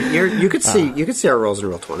 You could see our rolls in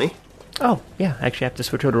roll 20. Oh yeah, actually I have to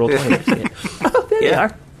switch over to roll 20 to see it. Oh, there they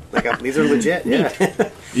are. Like these are legit.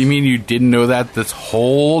 Yeah. You mean you didn't know that this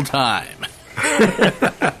whole time?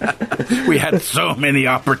 We had so many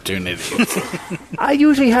opportunities. I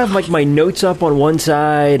usually have like my notes up on one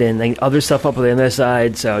side and like other stuff up on the other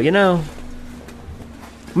side, so I'm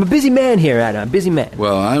a busy man here, Adam. Busy man.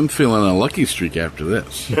 Well, I'm feeling a lucky streak after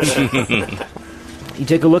this. You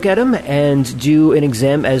take a look at him and do an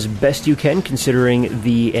exam as best you can, considering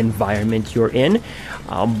the environment you're in.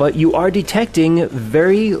 But you are detecting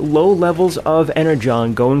very low levels of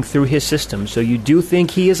energon going through his system, so you do think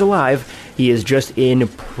he is alive. He is just in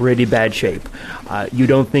pretty bad shape. You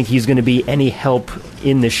don't think he's going to be any help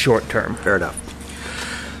in the short term. Fair enough.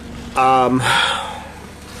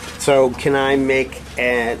 So can I make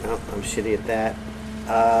an... Oh, I'm shitty at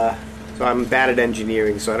that. So I'm bad at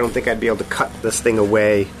engineering, so I don't think I'd be able to cut this thing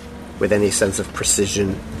away with any sense of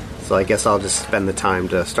precision. So I guess I'll just spend the time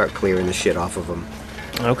to start clearing the shit off of him.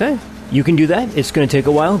 Okay. You can do that. It's going to take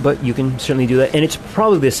a while, but you can certainly do that. And it's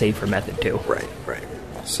probably the safer method, too. Right.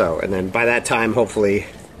 So, and then by that time, hopefully,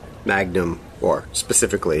 Magnum, or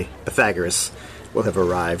specifically Pythagoras, will have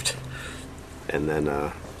arrived. And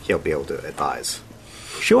then he'll be able to advise.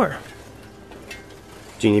 Sure.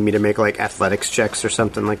 Do you need me to make, like, athletics checks or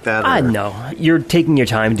something like that? No. You're taking your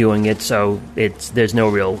time doing it, so there's no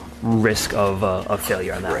real risk of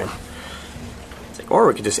failure on that one. It's like, or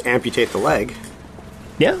we could just amputate the leg.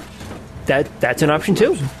 Yeah. That's an option,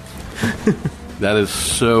 too. That is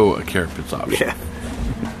so a Carapit's option. Yeah.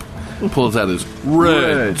 Pulls out his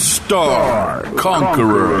Red Star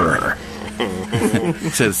Conqueror.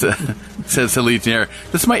 says to Legionnaire,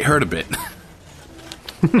 this might hurt a bit.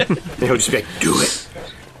 And he'll just be like, do it.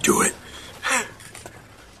 Do it.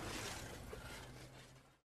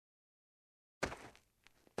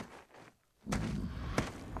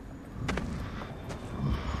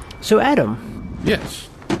 So, Adam. Yes.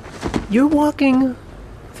 You're walking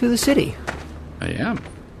through the city. I am.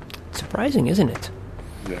 Surprising, isn't it?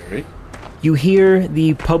 Very. You hear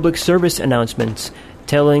the public service announcements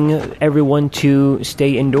telling everyone to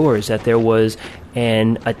stay indoors, that there was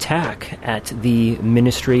an attack at the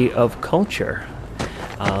Ministry of Culture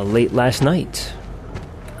late last night.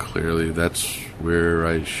 Clearly, that's where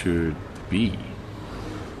I should be.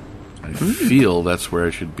 I feel that's where I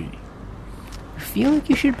should be. You feel like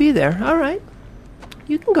you should be there. All right.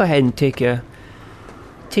 You can go ahead and take a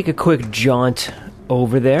quick jaunt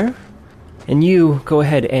over there. And you go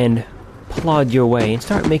ahead and plod your way and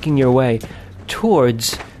start making your way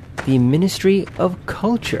towards the Ministry of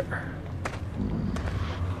Culture.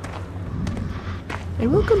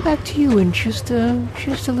 And we'll come back to you in just a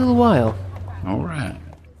little while. All right.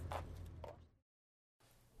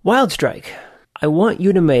 Wildstrike, I want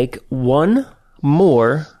you to make one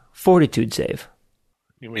more fortitude save.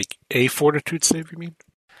 You make a fortitude save, you mean?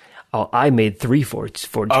 Oh, I made 3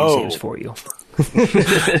 fortitude saves for you.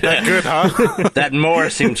 That good, huh? That more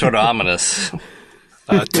seemed sort of ominous.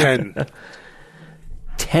 10.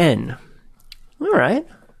 10. All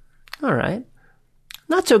right.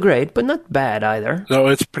 Not so great, but not bad either. No,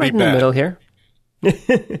 it's pretty right bad. In the middle here.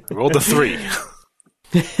 Rolled a 3.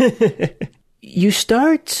 You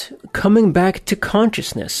start coming back to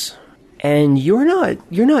consciousness, and you're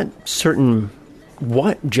not certain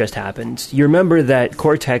what just happened. You remember that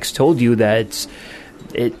Cortex told you that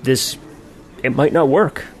it might not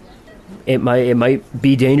work. It might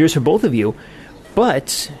be dangerous for both of you,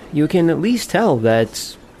 but you can at least tell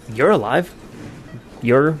that you're alive.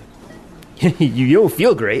 You don't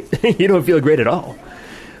feel great. You don't feel great at all.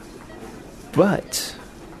 But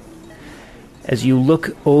as you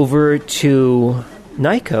look over to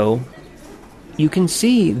Nyko, you can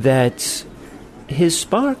see that his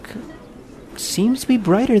spark seems to be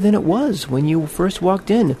brighter than it was when you first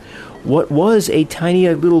walked in. What was a tiny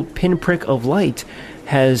little pinprick of light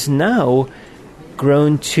has now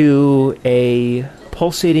grown to a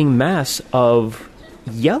pulsating mass of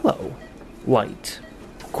yellow light.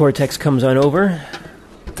 Cortex comes on over.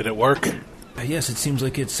 Did it work? Yes, it seems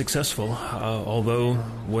like it's successful. Although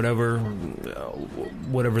whatever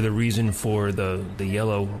the reason for the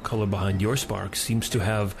yellow color behind your spark seems to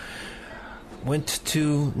have went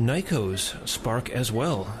to Nyko's spark as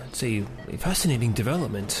well. It's a fascinating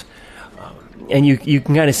development. And you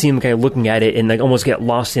can kind of see him kind of looking at it and like almost get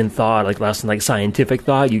lost in thought, like lost in like scientific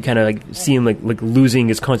thought. You kind of like see him like losing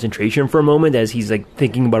his concentration for a moment as he's like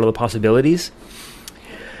thinking about all the possibilities.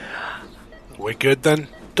 We good then,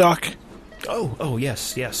 Doc? Oh,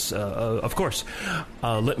 yes, of course.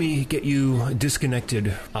 Let me get you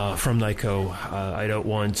disconnected from Nyko. I don't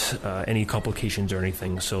want any complications or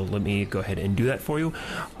anything, so let me go ahead and do that for you.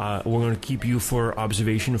 We're going to keep you for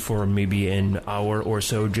observation for maybe an hour or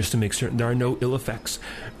so, just to make certain there are no ill effects.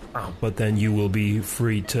 But then you will be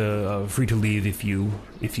free to leave if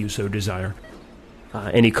you so desire.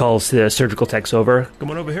 And he calls the surgical techs over. Come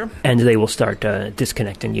on over here. And they will start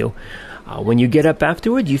disconnecting you. When you get up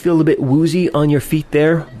afterward, you feel a bit woozy on your feet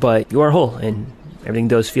there, but you are whole, and everything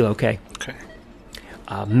does feel okay. Okay.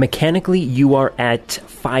 Mechanically, you are at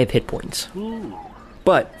 5 hit points. Ooh.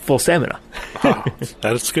 but full stamina. Oh,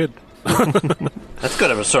 that is good. That's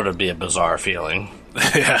going to sort of be a bizarre feeling.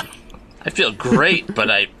 Yeah. I feel great,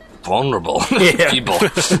 but I'm vulnerable. People.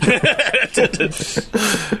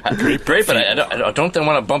 Great, but I don't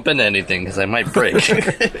want to bump into anything because I might break.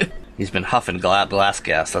 He's been huffing glass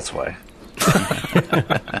gas, that's why.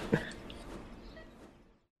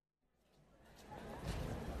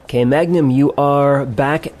 Okay, Magnum, you are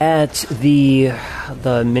back at the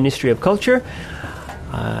Ministry of Culture.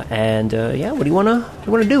 What do you want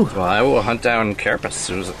to do? Well, I will hunt down Carapace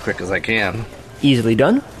as quick as I can. Easily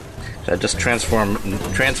done. So I just transform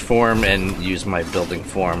and use my building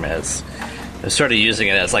form as... I was sort of using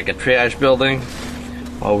it as like a triage building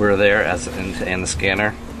while we were there and the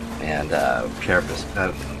scanner. And Pythagoras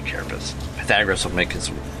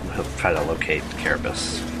he'll try to locate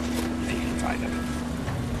Carapace if he can find him.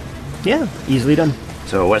 Yeah, easily done.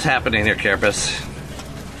 So what's happening here, Carapace?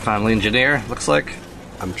 Found Legionnaire, looks like?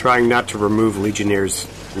 I'm trying not to remove Legionnaire's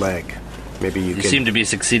leg. Maybe you seem to be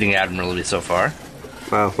succeeding admirably so far.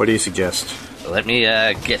 Well, what do you suggest? Let me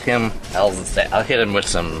get him. I'll hit him with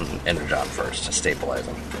some Energon first to stabilize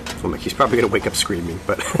him. I'm like, he's probably going to wake up screaming,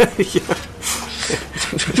 but...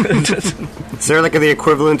 Is there like the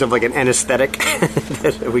equivalent of like an anesthetic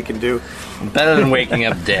that we can do? Better than waking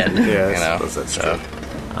up dead. Yeah, I suppose that's true.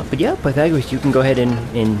 But yeah, Pythagoras, you can go ahead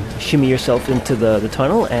and shimmy yourself into the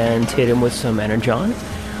tunnel and hit him with some Energon.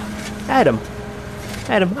 Adam,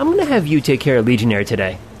 I'm going to have you take care of Legionnaire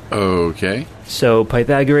today. Okay. So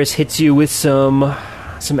Pythagoras hits you with some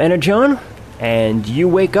Energon, and you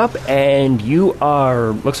wake up, and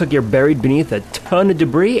looks like you're buried beneath a ton of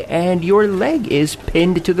debris, and your leg is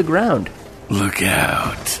pinned to the ground. Look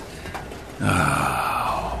out.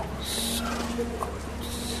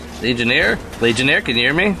 Legionnaire, can you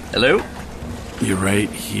hear me? Hello? You're right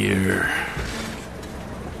here.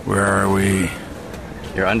 Where are we?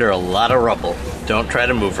 You're under a lot of rubble. Don't try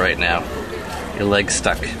to move right now. Your leg's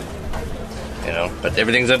stuck. But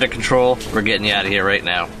everything's under control. We're getting you out of here right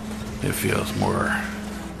now. It feels more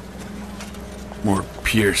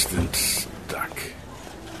pierced than stuck.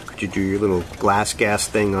 Could you do your little glass gas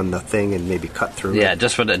thing on the thing and maybe cut through it? Yeah,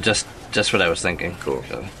 just what I was thinking. Cool.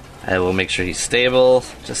 So I will make sure he's stable.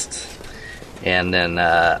 And then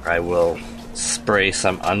I will spray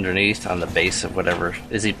some underneath on the base of whatever.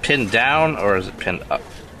 Is he pinned down or is it pinned up?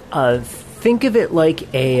 Think of it like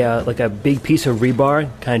a big piece of rebar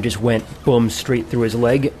kind of just went boom straight through his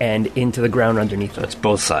leg and into the ground underneath. So it's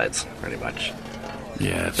both sides, pretty much.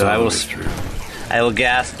 Yeah, it's so all the way through. I will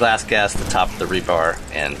glass gas the top of the rebar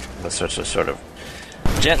and sort of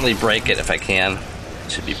gently break it if I can.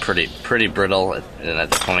 It should be pretty brittle at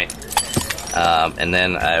this point. And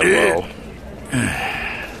then I will.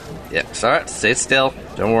 Yeah, sorry, stay still.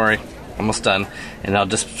 Don't worry. Almost done. And I'll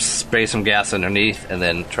just spray some gas underneath and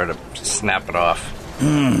then try to snap it off.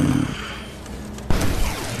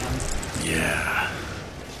 Yeah.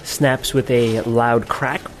 Snaps with a loud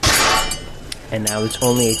crack. And now it's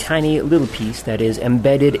only a tiny little piece that is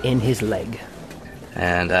embedded in his leg.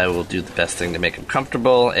 And I will do the best thing to make him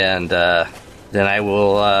comfortable, and then I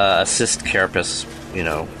will assist Carapace,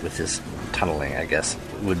 with his tunneling, I guess.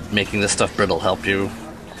 Would making this stuff brittle help you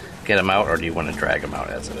get him out, or do you want to drag him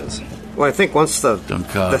out as it is? Well, I think once the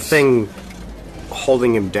thing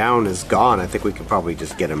holding him down is gone, I think we could probably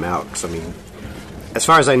just get him out. Because, as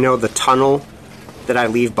far as I know, the tunnel that I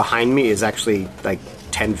leave behind me is actually like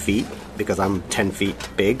 10 feet, because I'm 10 feet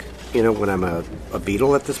big, when I'm a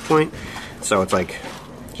beetle at this point. So it's like,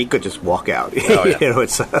 he could just walk out. Oh, yeah.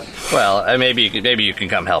 Well, maybe you can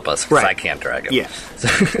come help us, because I can't drag him. Yeah.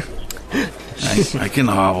 I can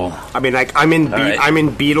hobble. I'm in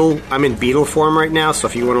beetle form right now, so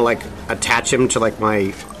if you want to attach him to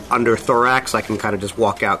my under thorax, I can kind of just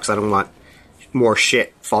walk out, because I don't want more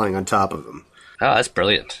shit falling on top of him. Oh, that's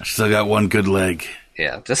brilliant. I still got one good leg.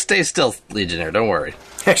 Yeah, just stay still, Legionnaire, don't worry.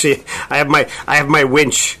 Actually, I have my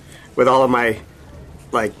winch with all of my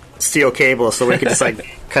steel cables, so we can just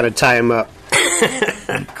kind of tie him up.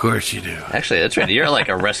 Of course you do. Actually, that's right. You're like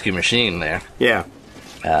a rescue machine there. Yeah.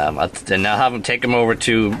 Then I'll have him take him over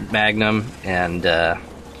to Magnum and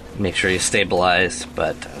make sure he's stabilized,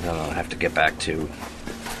 but then I'll have to get back to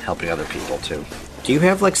helping other people, too. Do you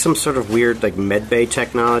have, some sort of weird, medbay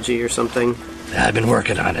technology or something? I've been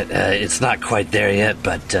working on it. It's not quite there yet,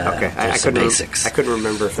 but okay. there's some basics. I couldn't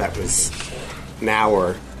remember if that was now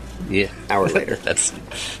or hour later.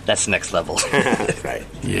 That's next level. Right.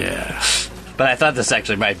 Yeah. But I thought this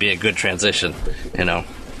actually might be a good transition,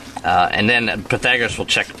 and then Pythagoras will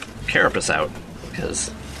check Carapace out, because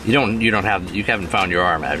you haven't found your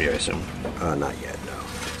arm, have you? I assume. Not yet, no.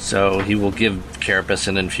 So he will give Carapace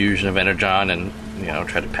an infusion of Energon and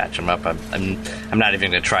try to patch him up. I'm not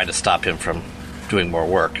even going to try to stop him from doing more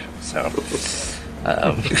work. So,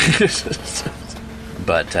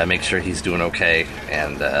 but make sure he's doing okay,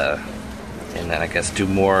 and then I guess do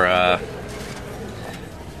more.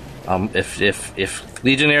 If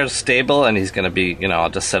Legionnaire is stable and he's going to be, I'll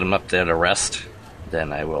just set him up there to rest.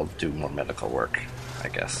 Then I will do more medical work, I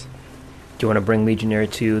guess. Do you want to bring Legionnaire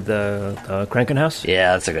to the Krankenhaus?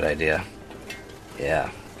 Yeah, that's a good idea. Yeah.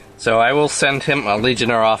 So I will send him,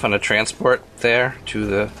 Legionnaire, off on a transport there to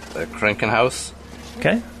the Krankenhaus.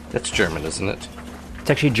 Okay. That's German, isn't it? It's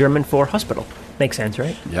actually German for hospital. Makes sense,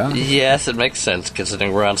 right? Yeah. Yes, it makes sense,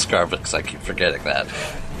 considering we're on Scarvix. I keep forgetting that.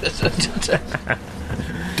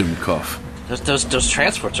 Dummkopf. Those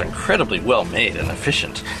transports are incredibly well made and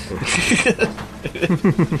efficient.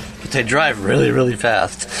 But they drive really, really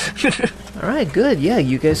fast. All right, good. Yeah,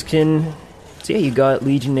 you guys can... So yeah, you got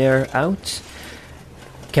Legionnaire out.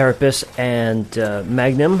 Carapace and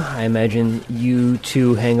Magnum, I imagine you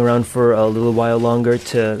two hang around for a little while longer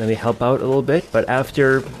to maybe help out a little bit. But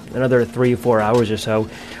after another 3 or 4 hours or so,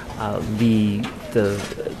 the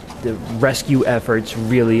rescue efforts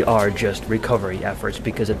really are just recovery efforts,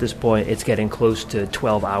 because at this point it's getting close to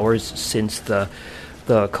 12 hours since the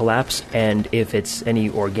collapse, and if it's any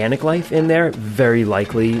organic life in there, very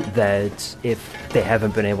likely that if they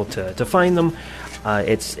haven't been able to find them,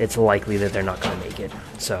 it's likely that they're not going to make it.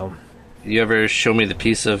 So, you ever show me the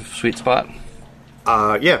piece of Sweet Spot?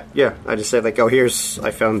 Yeah. I just said,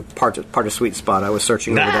 I found part of Sweet Spot. I was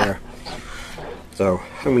searching over there. So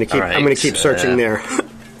I'm gonna keep searching there.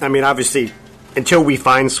 I mean, obviously, until we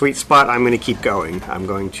find Sweet Spot, I'm gonna keep going. I'm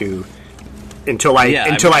going to until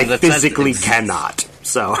I physically cannot.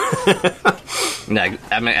 So. No,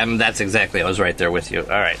 I mean that's exactly. I was right there with you. All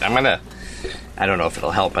right, I don't know if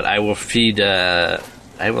it'll help, but I will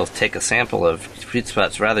I will take a sample of Sweet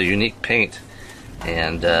Spot's rather unique paint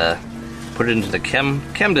and put it into the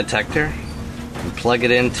chem detector and plug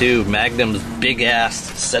it into Magnum's big ass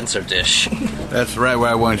sensor dish. That's right where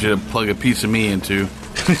I want you to plug a piece of me into.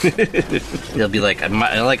 He'll be like a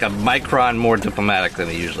micron more diplomatic than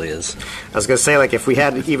he usually is. I was gonna say, if we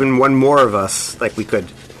had even one more of us, we could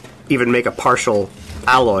even make a partial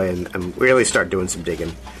alloy and really start doing some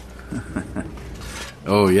digging.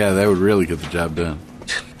 Oh yeah, that would really get the job done.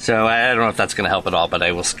 So I don't know if that's going to help at all, but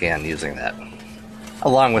I will scan using that,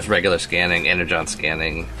 along with regular scanning, energon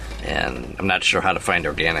scanning, and I'm not sure how to find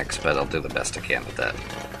organics, but I'll do the best I can with that.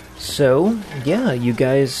 So yeah, you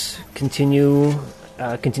guys continue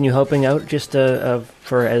helping out just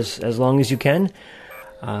for as long as you can.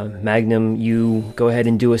 Magnum, you go ahead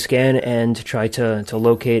and do a scan and try to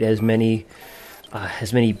locate as many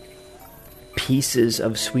pieces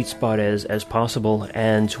of Sweet Spot as possible,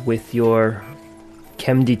 and with your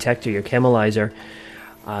chem detector, your chemalizer,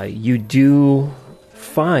 you do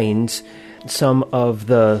find some of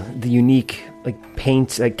the unique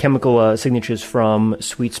paint, chemical signatures from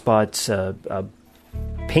Sweet Spot's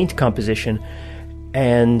paint composition.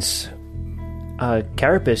 And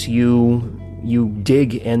Carapace, you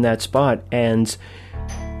dig in that spot, and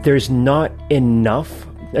there's not enough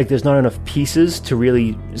pieces to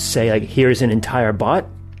really say here's an entire bot,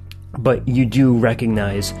 but you do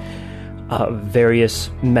recognize various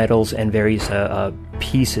metals and various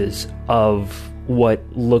pieces of what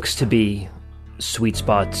looks to be Sweet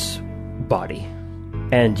Spot's body,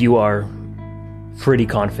 and you are pretty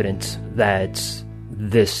confident that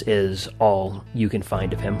this is all you can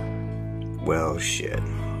find of him. Well, shit.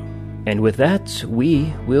 And with that,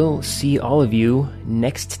 we will see all of you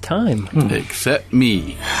next time. Except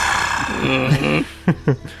me. Well,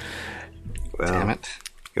 damn it.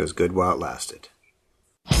 It was good while it lasted.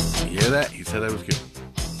 You hear that? He said I was good.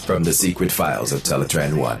 From the Secret Files of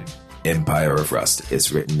Teletran 1, Empire of Rust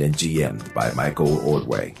is written and GM'd by Michael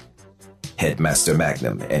Ordway. Headmaster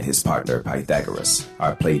Magnum and his partner Pythagoras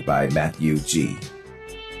are played by Matthew G.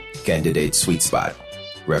 Candidate Sweet Spot,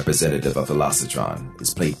 representative of Velocitron,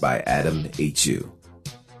 is played by Adam H.U.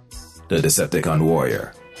 The Decepticon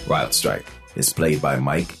Warrior, Wildstrike, is played by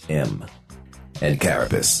Mike M. And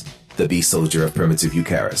Carapace, the Beast Soldier of Primitive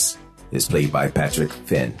Eucharis, is played by Patrick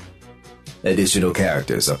Finn. Additional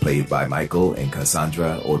characters are played by Michael and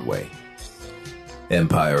Cassandra Ordway.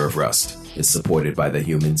 Empire of Rust is supported by the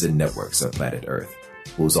humans and networks of planet Earth,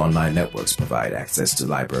 whose online networks provide access to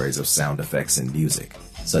libraries of sound effects and music,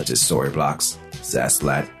 such as Storyblocks,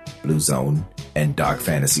 Zasplat, Blue Zone, and Dark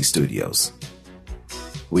Fantasy Studios.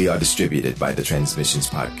 We are distributed by the Transmissions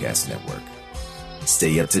Podcast Network.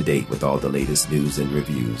 Stay up to date with all the latest news and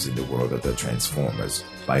reviews in the world of the Transformers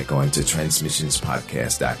by going to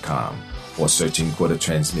transmissionspodcast.com or searching for the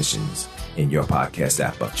Transmissions in your podcast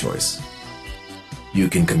app of choice. You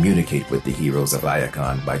can communicate with the Heroes of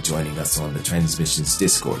Iacon by joining us on the Transmissions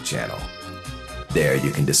Discord channel. There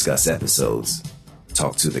you can discuss episodes,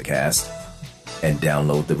 talk to the cast, and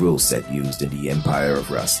download the rule set used in the Empire of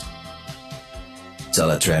Rust.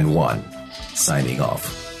 Teletran 1, signing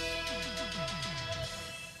off.